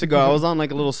 2 weeks ago I was on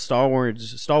like a little Star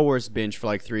Wars binge for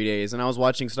like 3 days, and I was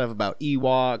watching stuff about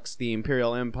Ewoks, the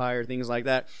Imperial Empire, things like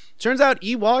that. Turns out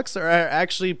Ewoks are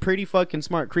actually pretty fucking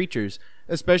smart creatures,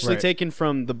 especially taken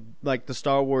from the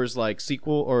Star Wars like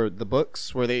sequel or the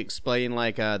books where they explain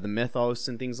like the mythos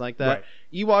and things like that. Right.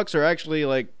 Ewoks are actually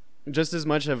like just as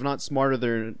much, if not smarter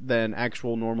than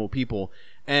actual normal people,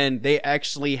 and they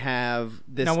actually have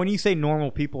this. Now, when you say normal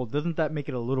people, doesn't that make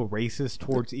it a little racist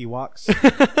towards Ewoks?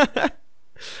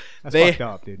 That's fucked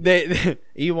up, dude.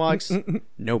 Ewoks,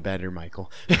 no better,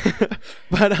 Michael.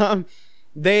 But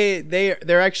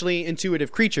they're actually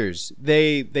intuitive creatures.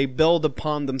 They build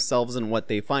upon themselves and what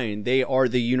they find. They are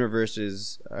the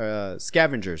universe's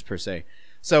scavengers per se.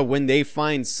 So when they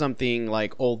find something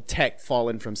like old tech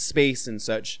fallen from space and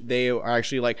such, they are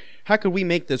actually like, how could we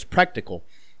make this practical?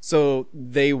 So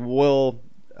they will,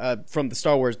 from the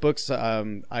Star Wars books,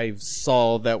 I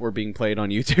saw that were being played on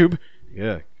YouTube.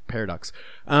 Yeah, paradox.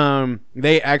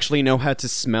 They actually know how to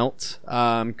smelt,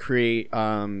 create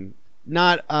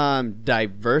not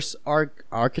diverse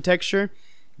architecture,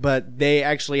 but they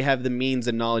actually have the means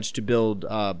and knowledge to build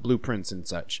blueprints and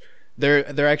such.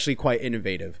 They're actually quite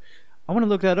innovative. I want to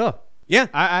look that up. Yeah.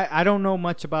 I don't know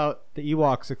much about the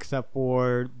Ewoks except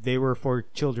for they were for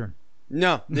children.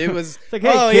 No, it was it's like,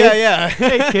 hey, kids,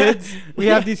 hey kids, we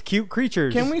have these cute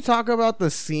creatures. Can we talk about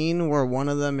the scene where one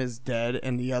of them is dead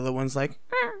and the other one's like,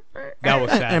 that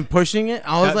was sad, and pushing it?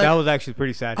 That was actually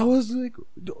pretty sad. I was like,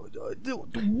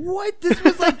 what? This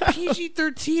was like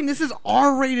PG-13. This is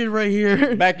R-rated right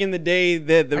here. Back in the day,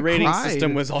 the rating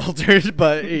system was altered,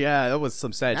 but yeah, that was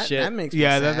some sad shit. That makes me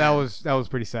sad. that was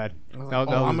pretty sad. I'm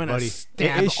gonna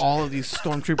stab all of these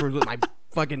stormtroopers with my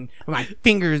my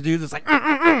fingers, dude. It's like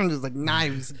just like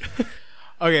knives.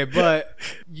 Okay, but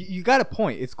you got a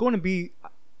point. It's going to be,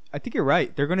 I think you're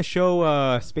right. They're going to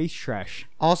show space trash.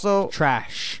 Also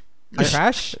trash.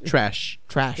 Trash.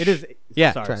 It is.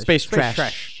 Yeah. Sorry. Space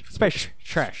trash. Space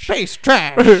trash. Space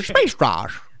trash. Space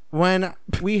trash. When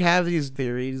we have these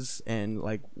theories and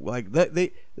like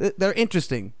they're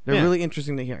interesting. They're really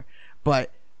interesting to hear.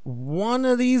 But one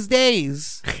of these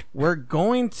days we're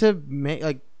going to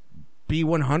be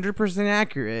 100%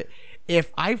 accurate.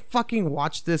 If I fucking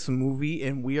watch this movie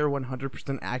and we are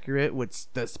 100% accurate with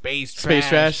the space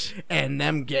trash and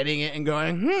them getting it and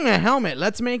going, a helmet,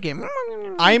 let's make it.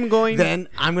 Then I'm going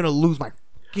to lose my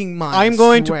fucking mind. I'm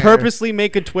going to purposely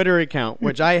make a Twitter account,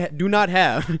 which I do not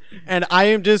have, and I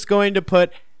am just going to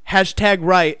put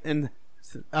 #right and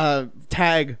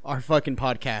tag our fucking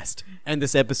podcast and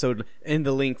this episode in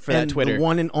the link for that Twitter. The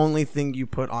one and only thing you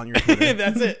put on your Twitter.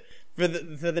 That's it. For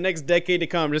the next decade to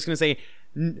come, I'm just going to say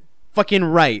fucking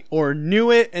right or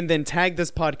knew it and then tag this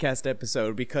podcast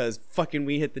episode because fucking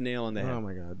we hit the nail on the head. Oh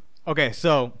my god. Okay,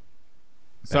 so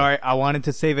sorry, I wanted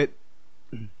to save it,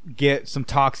 get some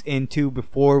talks into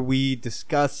before we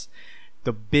discuss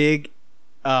the big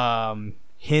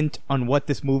hint on what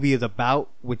this movie is about,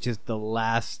 which is the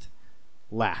last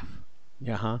laugh.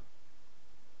 Yeah,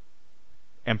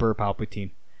 Emperor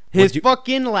Palpatine. His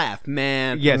fucking laugh,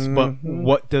 man. Yes, but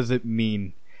what does it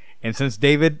mean? And since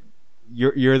David,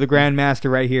 You're the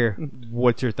Grandmaster right here.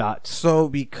 What's your thoughts? So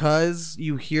because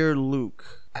you hear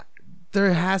Luke,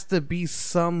 there has to be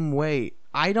some way.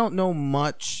 I don't know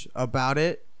much about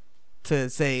it to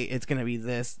say it's gonna be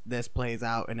this plays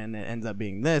out and then it ends up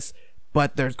being this.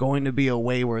 But there's going to be a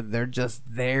way where they're just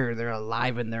there, they're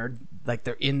alive, and they're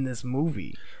in this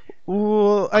movie.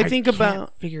 Well, I think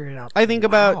about figure it out. I think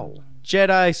about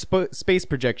Jedi space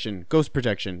projection, ghost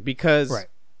projection, because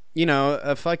you know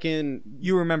a fucking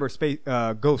you remember space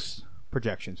ghost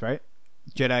projections, right?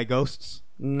 Jedi ghosts.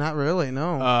 Not really,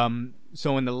 no.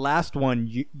 So in the last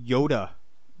one, Yoda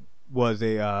was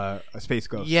a space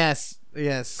ghost. Yes.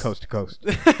 Coast to coast.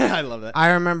 I love that.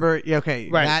 I remember. Okay,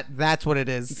 right. That's what it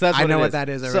is. So I know what that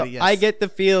is already. So yes. I get the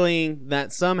feeling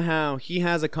that somehow he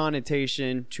has a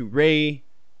connotation to Rey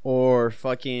or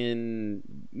fucking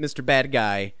Mr. Bad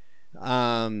Guy.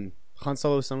 Han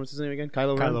Solo's son, what's his name again?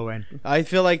 Kylo Ren. I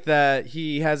feel like that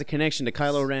he has a connection to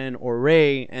Kylo Ren or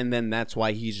Rey, and then that's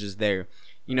why he's just there.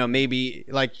 You know, maybe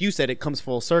like you said, it comes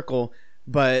full circle,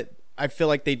 but I feel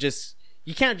like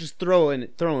you can't just throw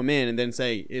him in and then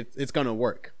say it's gonna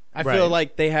work. I feel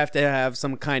like they have to have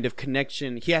some kind of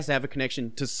connection. He has to have a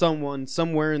connection to someone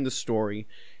somewhere in the story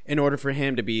in order for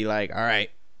him to be like, all right,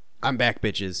 I'm back,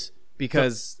 bitches.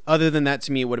 Because other than that,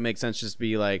 to me, it would make sense just to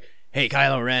be like, hey,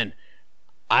 Kylo Ren,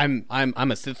 I'm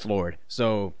a Sith Lord,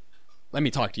 so let me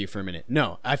talk to you for a minute.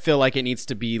 No, I feel like it needs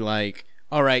to be like,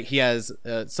 all right, he has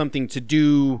something to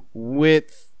do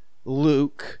with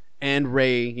Luke and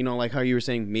Rey, you know, like how you were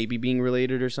saying, maybe being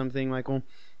related or something, Michael.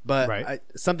 But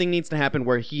something needs to happen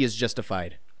where he is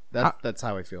justified. That's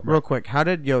how I feel. Real quick, how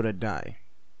did Yoda die?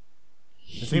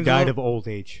 He died of old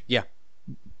age. Yeah.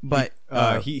 But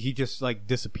he just like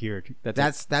disappeared.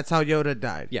 That's how Yoda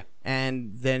died. Yeah.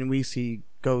 And then we see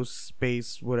Ghost,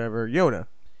 Space, whatever, Yoda.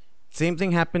 Same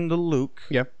thing happened to Luke.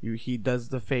 Yep. He does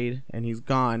the fade and he's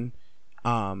gone.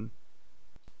 And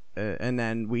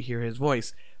then we hear his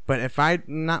voice. But if I'm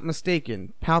not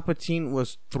mistaken, Palpatine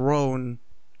was thrown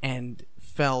and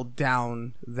fell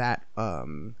down that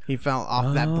he fell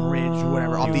off that bridge,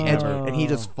 whatever, off the edge, and he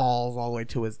just falls all the way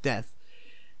to his death.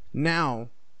 Now,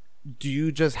 do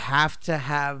you just have to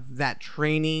have that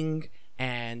training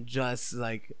and just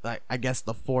like I guess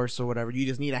the Force or whatever? You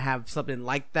just need to have something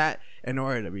like that in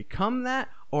order to become that,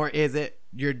 or is it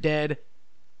you're dead,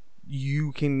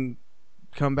 you can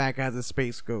come back as a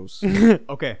space ghost?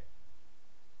 Okay.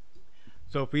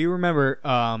 So if you remember,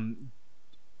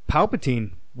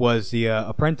 Palpatine was the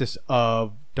apprentice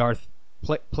of Darth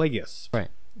Plagueis. Right.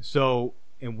 So,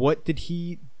 and what did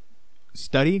he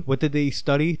study? What did they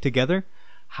study together?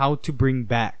 How to bring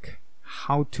back,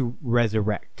 how to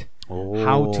resurrect,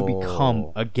 how to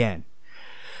become again.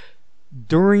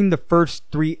 During the first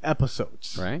 3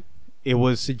 episodes, right, it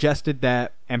was suggested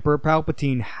that Emperor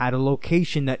Palpatine had a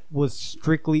location that was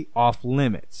strictly off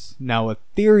limits. Now, a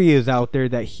theory is out there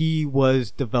that he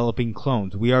was developing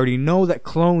clones. We already know that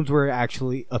clones were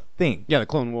actually a thing. Yeah, the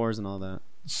Clone Wars and all that.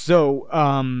 So,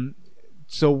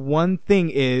 so one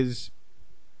thing is,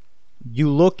 you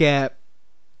look at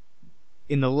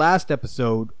in the last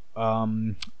episode,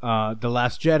 The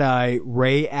Last Jedi,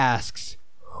 Rey asks,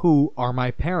 "Who are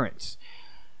my parents?"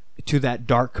 to that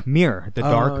dark mirror. The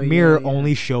dark mirror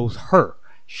only shows her.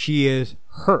 She is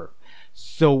her.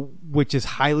 So, which is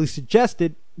highly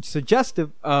suggestive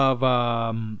of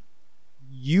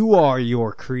you are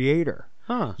your creator.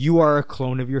 You are a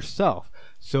clone of yourself.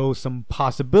 So some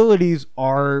possibilities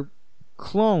are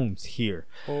clones here.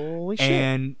 Holy shit.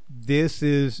 And this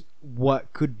is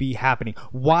what could be happening.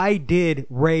 Why did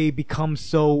Rey become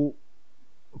so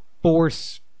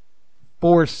force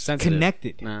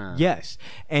connected? Yes,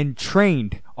 and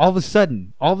trained. All of a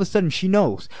sudden she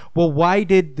knows. Well, why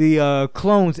did the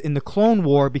clones in the Clone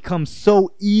War become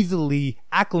so easily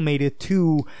acclimated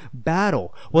to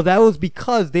battle? Well, that was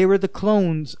because they were the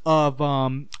clones of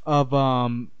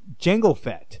Jango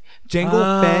Fett.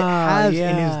 Jango Fett has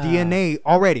in his DNA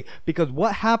already. Because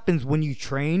what happens when you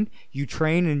train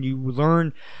and you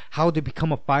learn how to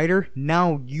become a fighter?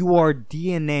 Now you are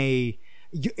DNA.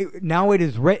 Now it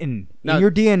is written in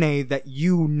your DNA that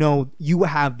you know you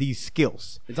have these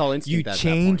skills. It's all instinct. You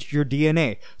change your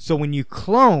DNA. So when you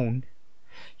clone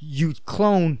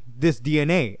this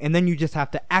DNA, and then you just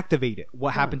have to activate it.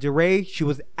 What happened to Rey? She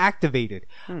was activated.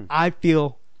 I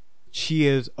feel she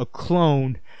is a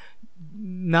clone,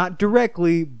 not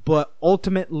directly, but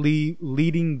ultimately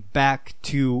leading back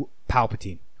to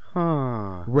Palpatine.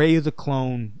 Rey is a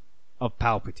clone of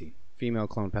Palpatine. Female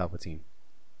clone Palpatine.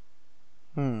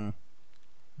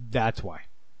 That's why.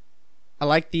 I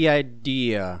like the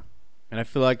idea, and I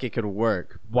feel like it could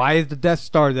work. Why is the Death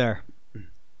Star there?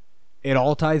 It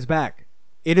all ties back.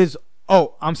 It is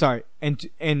Oh, I'm sorry.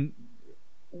 And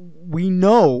we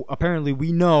know, apparently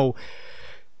we know,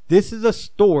 this is a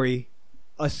story,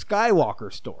 a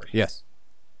Skywalker story. Yes.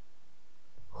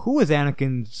 Who is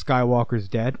Anakin Skywalker's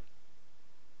dad?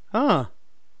 Huh.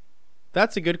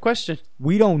 That's a good question.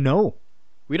 We don't know.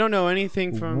 We don't know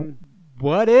anything from...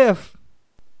 What if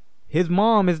his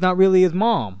mom is not really his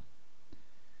mom?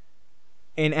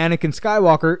 And Anakin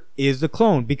Skywalker is the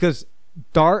clone, because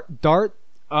Palpatine,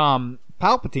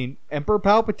 Emperor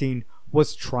Palpatine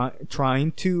was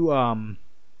trying to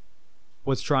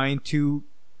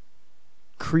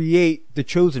create the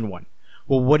chosen one.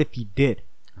 Well, what if he did?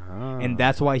 And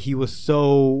that's why he was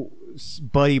so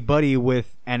buddy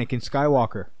with Anakin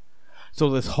Skywalker. So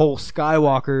this whole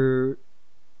Skywalker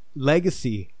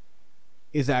legacy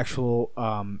is actual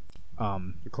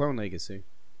the clone legacy.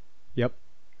 Yep.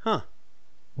 Huh.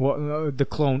 Well, the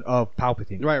clone of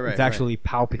Palpatine. Right. It's actually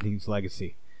Palpatine's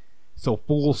legacy. So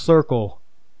full circle,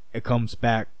 it comes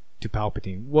back to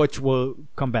Palpatine, which will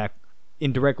come back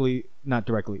directly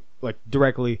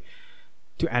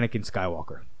to Anakin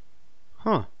Skywalker.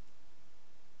 Huh.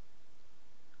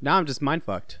 Now I'm just mind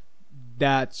fucked.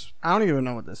 I don't even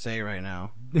know what to say right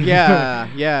now.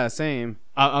 Yeah, same.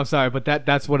 I'm sorry, but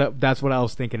that's what I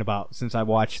was thinking about since I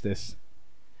watched this.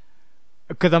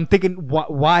 Because I'm thinking,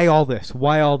 why all this?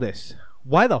 Why all this?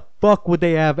 Why the fuck would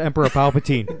they have Emperor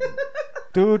Palpatine,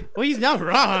 dude? Well, he's not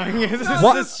wrong. This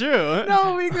is true.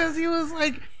 No, because he was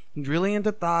like really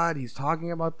into thought. He's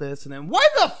talking about this, and then why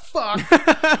the fuck?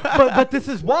 but this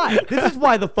is why. This is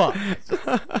why the fuck.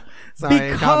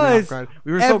 Sorry, because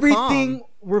we were so everything calm.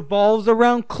 revolves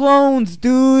around clones,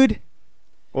 dude.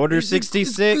 Order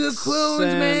 66. The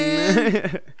clones,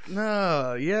 man.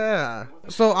 No, yeah.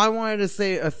 So I wanted to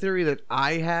say a theory that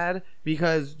I had,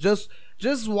 because just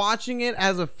watching it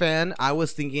as a fan, I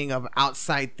was thinking of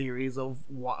outside theories of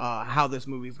how this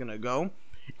movie's gonna go,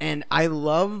 and I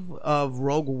love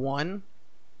Rogue One.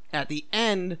 At the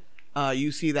end,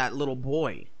 you see that little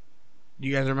boy. Do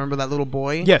you guys remember that little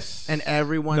boy? Yes. And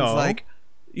everyone's like,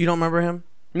 you don't remember him?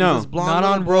 No, not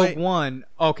on Rogue One.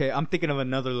 Okay, I'm thinking of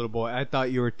another little boy. I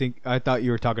thought you were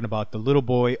talking about the little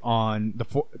boy on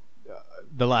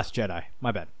the Last Jedi.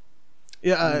 My bad.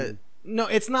 Yeah. No,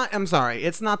 it's not. I'm sorry.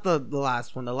 It's not the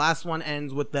last one. The last one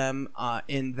ends with them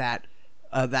in that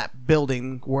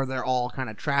building where they're all kind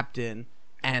of trapped in,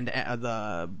 and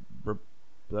the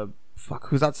fuck,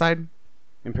 who's outside?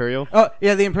 Imperial. Oh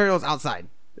yeah, the Imperial's outside.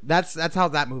 That's how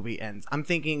that movie ends. I'm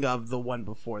thinking of the one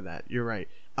before that. You're right.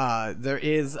 There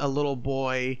is a little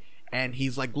boy, and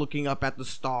he's like looking up at the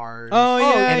stars. Oh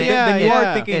yeah, then you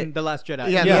are thinking the Last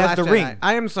Jedi. Yeah, he has the ring.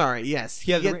 I am sorry. Yes,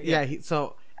 he has the ring. Yeah.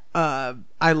 So,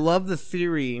 I love the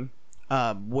theory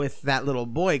with that little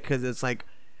boy, because it's like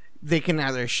they can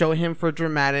either show him for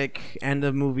dramatic and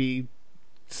a movie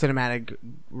cinematic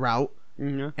route,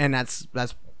 and that's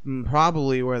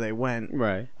probably where they went.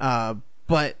 Right.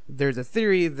 But there's a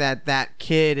theory that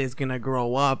kid is gonna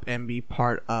grow up and be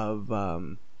part of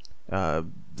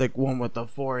like one with the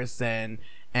Force and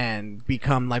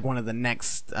become like one of the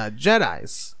next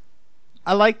Jedis.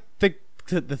 I like the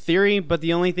theory, but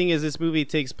the only thing is this movie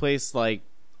takes place like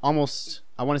almost,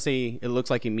 I want to say it looks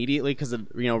like immediately, because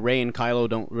Rey and Kylo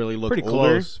don't really look pretty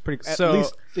older. close. So at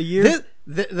least a year.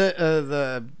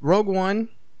 The Rogue One.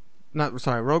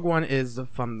 Rogue One is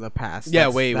from the past. Yeah,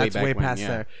 that's way back way when, past yeah.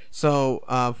 there. So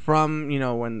when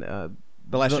The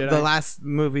Last Jedi? the last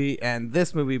movie and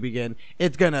this movie begin,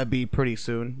 it's gonna be pretty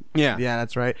soon. Yeah.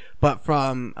 That's right. But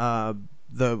from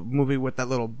the movie with that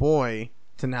little boy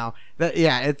to now,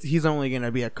 he's only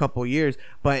gonna be a couple years.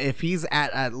 But if he's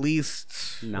at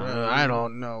least I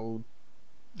don't know.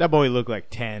 That boy looked like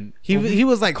 10. He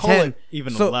was like 10,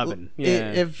 even 11.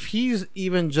 Yeah. If he's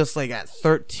even just like at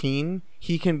 13,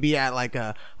 he can be at like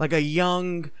a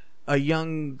young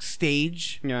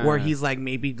stage where he's like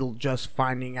maybe just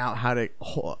finding out how to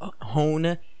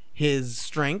hone his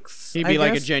strengths. He'd be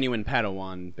like a genuine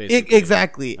Padawan, basically.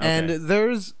 Exactly. Okay. And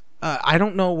there's I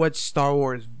don't know what Star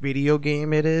Wars video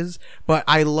game it is, but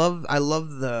I love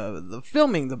the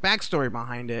filming, the backstory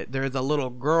behind it. There's a little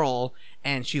girl,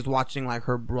 and she's watching like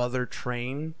her brother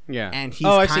train. Yeah. And he's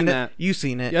I've seen that. You've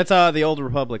seen it. That's the Old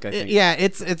Republic, I think.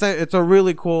 It's a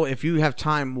really cool. If you have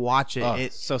time, watch it. Oh,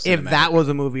 so if cinematic. that was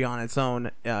a movie on its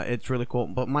own, it's really cool.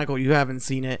 But Michael, you haven't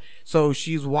seen it, so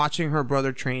she's watching her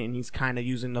brother train, and he's kind of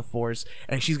using the Force,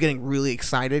 and she's getting really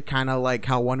excited, kind of like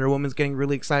how Wonder Woman's getting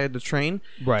really excited to train.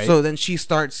 Right. So then she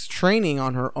starts training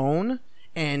on her own,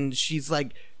 and she's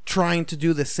like trying to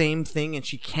do the same thing, and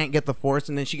she can't get the Force,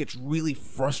 and then she gets really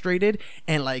frustrated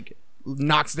and like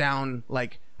knocks down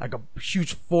like a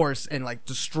huge force and like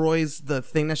destroys the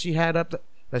thing that she had up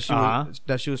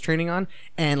that she was training on,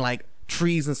 and like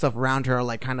trees and stuff around her are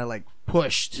like kind of like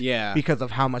pushed because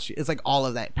of how much it's like all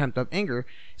of that pent up anger.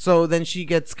 So then she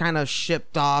gets kind of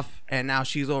shipped off, and now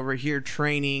she's over here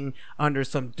training under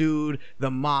some dude.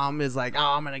 The mom is like,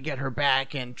 oh, I'm gonna get her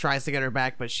back, and tries to get her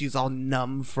back, but she's all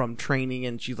numb from training,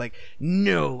 and she's like,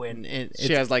 no, and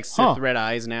she has like Sith red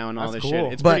eyes now and all this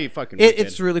shit. It's pretty fucking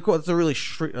it's really cool. It's a really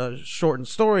shortened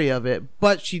story of it,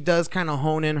 but she does kind of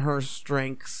hone in her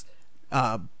strengths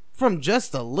from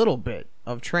just a little bit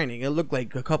of training. It looked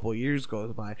like a couple years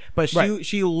goes by, but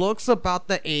she looks about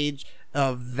the age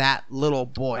of that little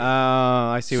boy. Oh,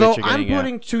 I see what you're getting at. So I'm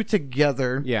putting two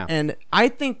together, and I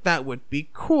think that would be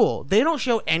cool. They don't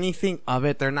show anything of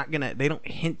it. They don't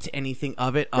hint to anything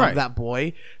of it, of that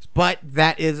boy, but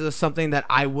that is something that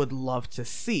I would love to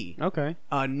see. Okay.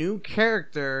 A new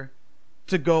character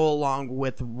to go along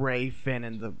with Rey, Finn,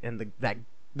 and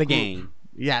the gang.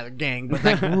 Yeah, the gang, but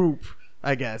that group,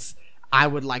 I guess. I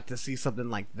would like to see something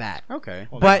like that. Okay.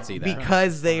 Well, but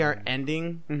because they are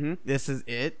ending, this is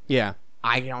it. Yeah.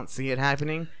 I don't see it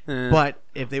happening. But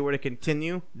if they were to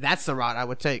continue, that's the route I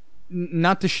would take.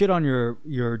 Not to shit on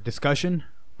your discussion,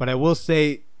 but I will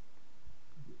say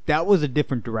that was a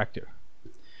different director.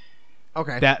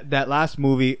 Okay. That last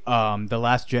movie, The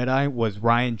Last Jedi, was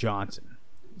Rian Johnson.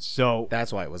 So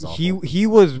that's why it was awful. He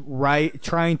was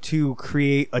trying to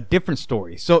create a different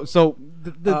story. So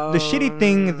the shitty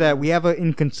thing is that we have an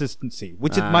inconsistency,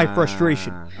 which is my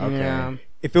frustration. Okay. Yeah.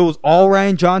 If it was all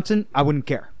Rian Johnson, I wouldn't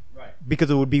care. Right. Because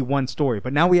it would be one story.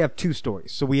 But now we have two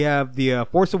stories. So we have the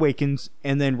Force Awakens,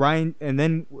 and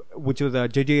then which was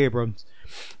J.J. Abrams,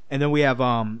 and then we have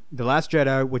The Last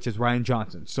Jedi, which is Rian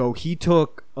Johnson. So he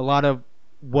took a lot of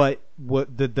what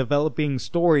the developing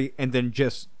story and then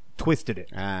just twisted it.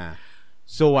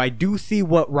 So I do see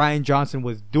what Rian Johnson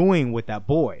was doing with that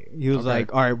boy. He was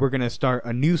like, all right, we're going to start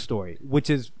a new story,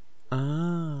 which is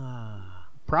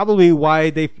probably why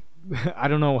they I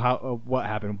don't know what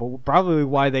happened, but probably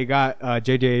why they got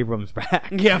J.J. Abrams back.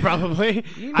 Yeah, probably.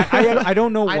 I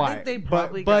don't know why. I think they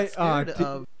probably got scared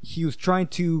of... He was trying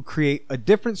to create a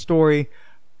different story,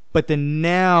 but then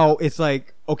now it's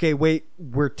like, okay, wait,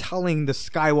 we're telling the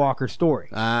Skywalker story.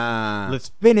 Let's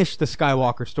finish the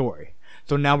Skywalker story.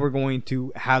 So now we're going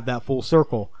to have that full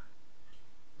circle.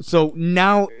 So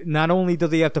now, not only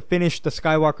does he have to finish the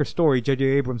Skywalker story, J.J.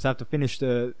 Abrams have to finish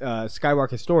the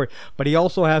Skywalker story, but he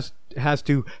also has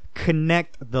to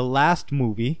connect the last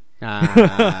movie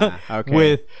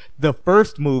with the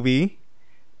first movie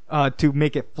to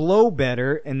make it flow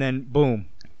better, and then boom.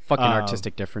 Fucking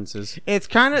artistic differences. It's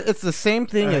the same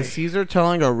thing as Caesar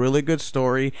telling a really good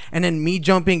story and then me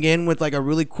jumping in with like a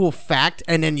really cool fact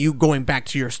and then you going back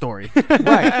to your story.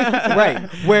 right.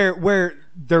 Where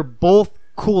they're both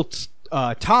cool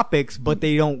topics, but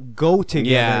they don't go together.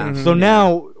 Yeah. So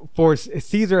now for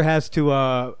Caesar has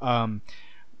to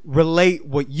relate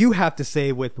what you have to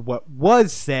say with what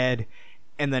was said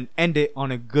and then end it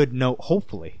on a good note,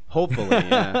 hopefully.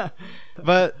 Yeah.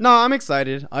 But no, I'm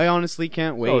excited. I honestly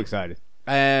can't wait. So excited.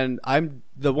 And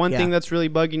the one thing that's really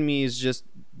bugging me is just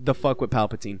the fuck with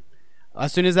Palpatine.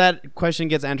 As soon as that question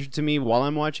gets answered to me while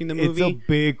I'm watching the movie, it's a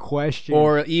big question.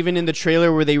 Or even in the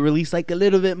trailer where they release like a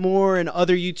little bit more, and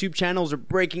other YouTube channels are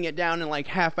breaking it down in like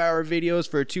half-hour videos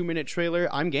for a 2-minute trailer,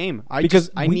 I'm game. I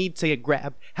need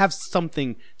to have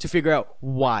something to figure out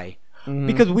why. Mm-hmm.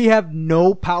 Because we have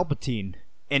no Palpatine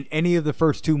in any of the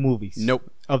first two movies. Nope.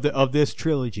 Of this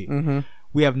trilogy. Mm-hmm.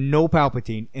 We have no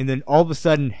Palpatine, and then all of a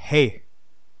sudden, hey,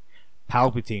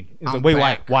 Palpatine. Wait,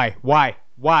 back. Why?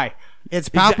 It's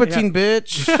Palpatine,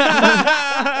 bitch.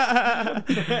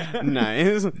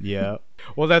 Nice. Yeah.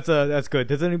 Well, that's good.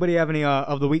 Does anybody have any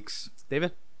of the weeks,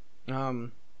 David?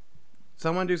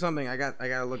 Someone do something. I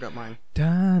gotta look up mine. It's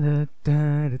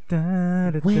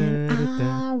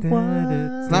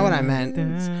not what I meant.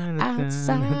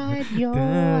 Outside your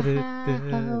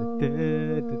house,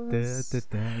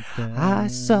 I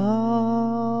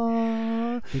saw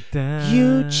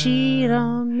you cheat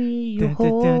on me, you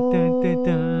whore.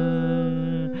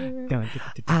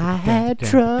 I had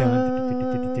trust,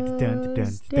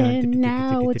 and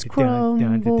now it's crumbled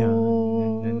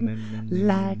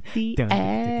like the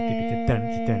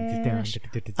ash of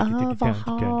a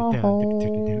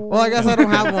hole. Well, I guess I don't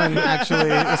have one actually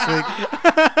this week.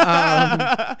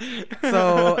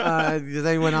 So, does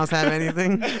anyone else have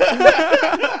anything?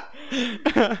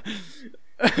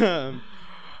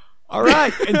 All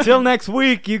right. Until next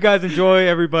week, you guys enjoy.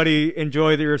 Everybody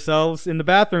enjoy yourselves in the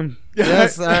bathroom.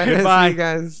 Yes. Goodbye, see you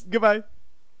guys. Goodbye.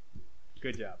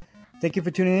 Good job. Thank you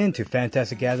for tuning in to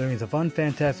Fantastic Gatherings of Fun,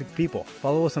 Fantastic People.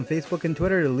 Follow us on Facebook and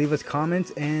Twitter to leave us comments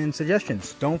and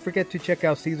suggestions. Don't forget to check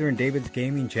out Caesar and David's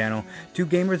gaming channel, Two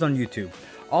Gamers on YouTube.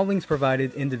 All links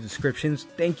provided in the descriptions.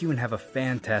 Thank you and have a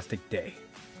fantastic day.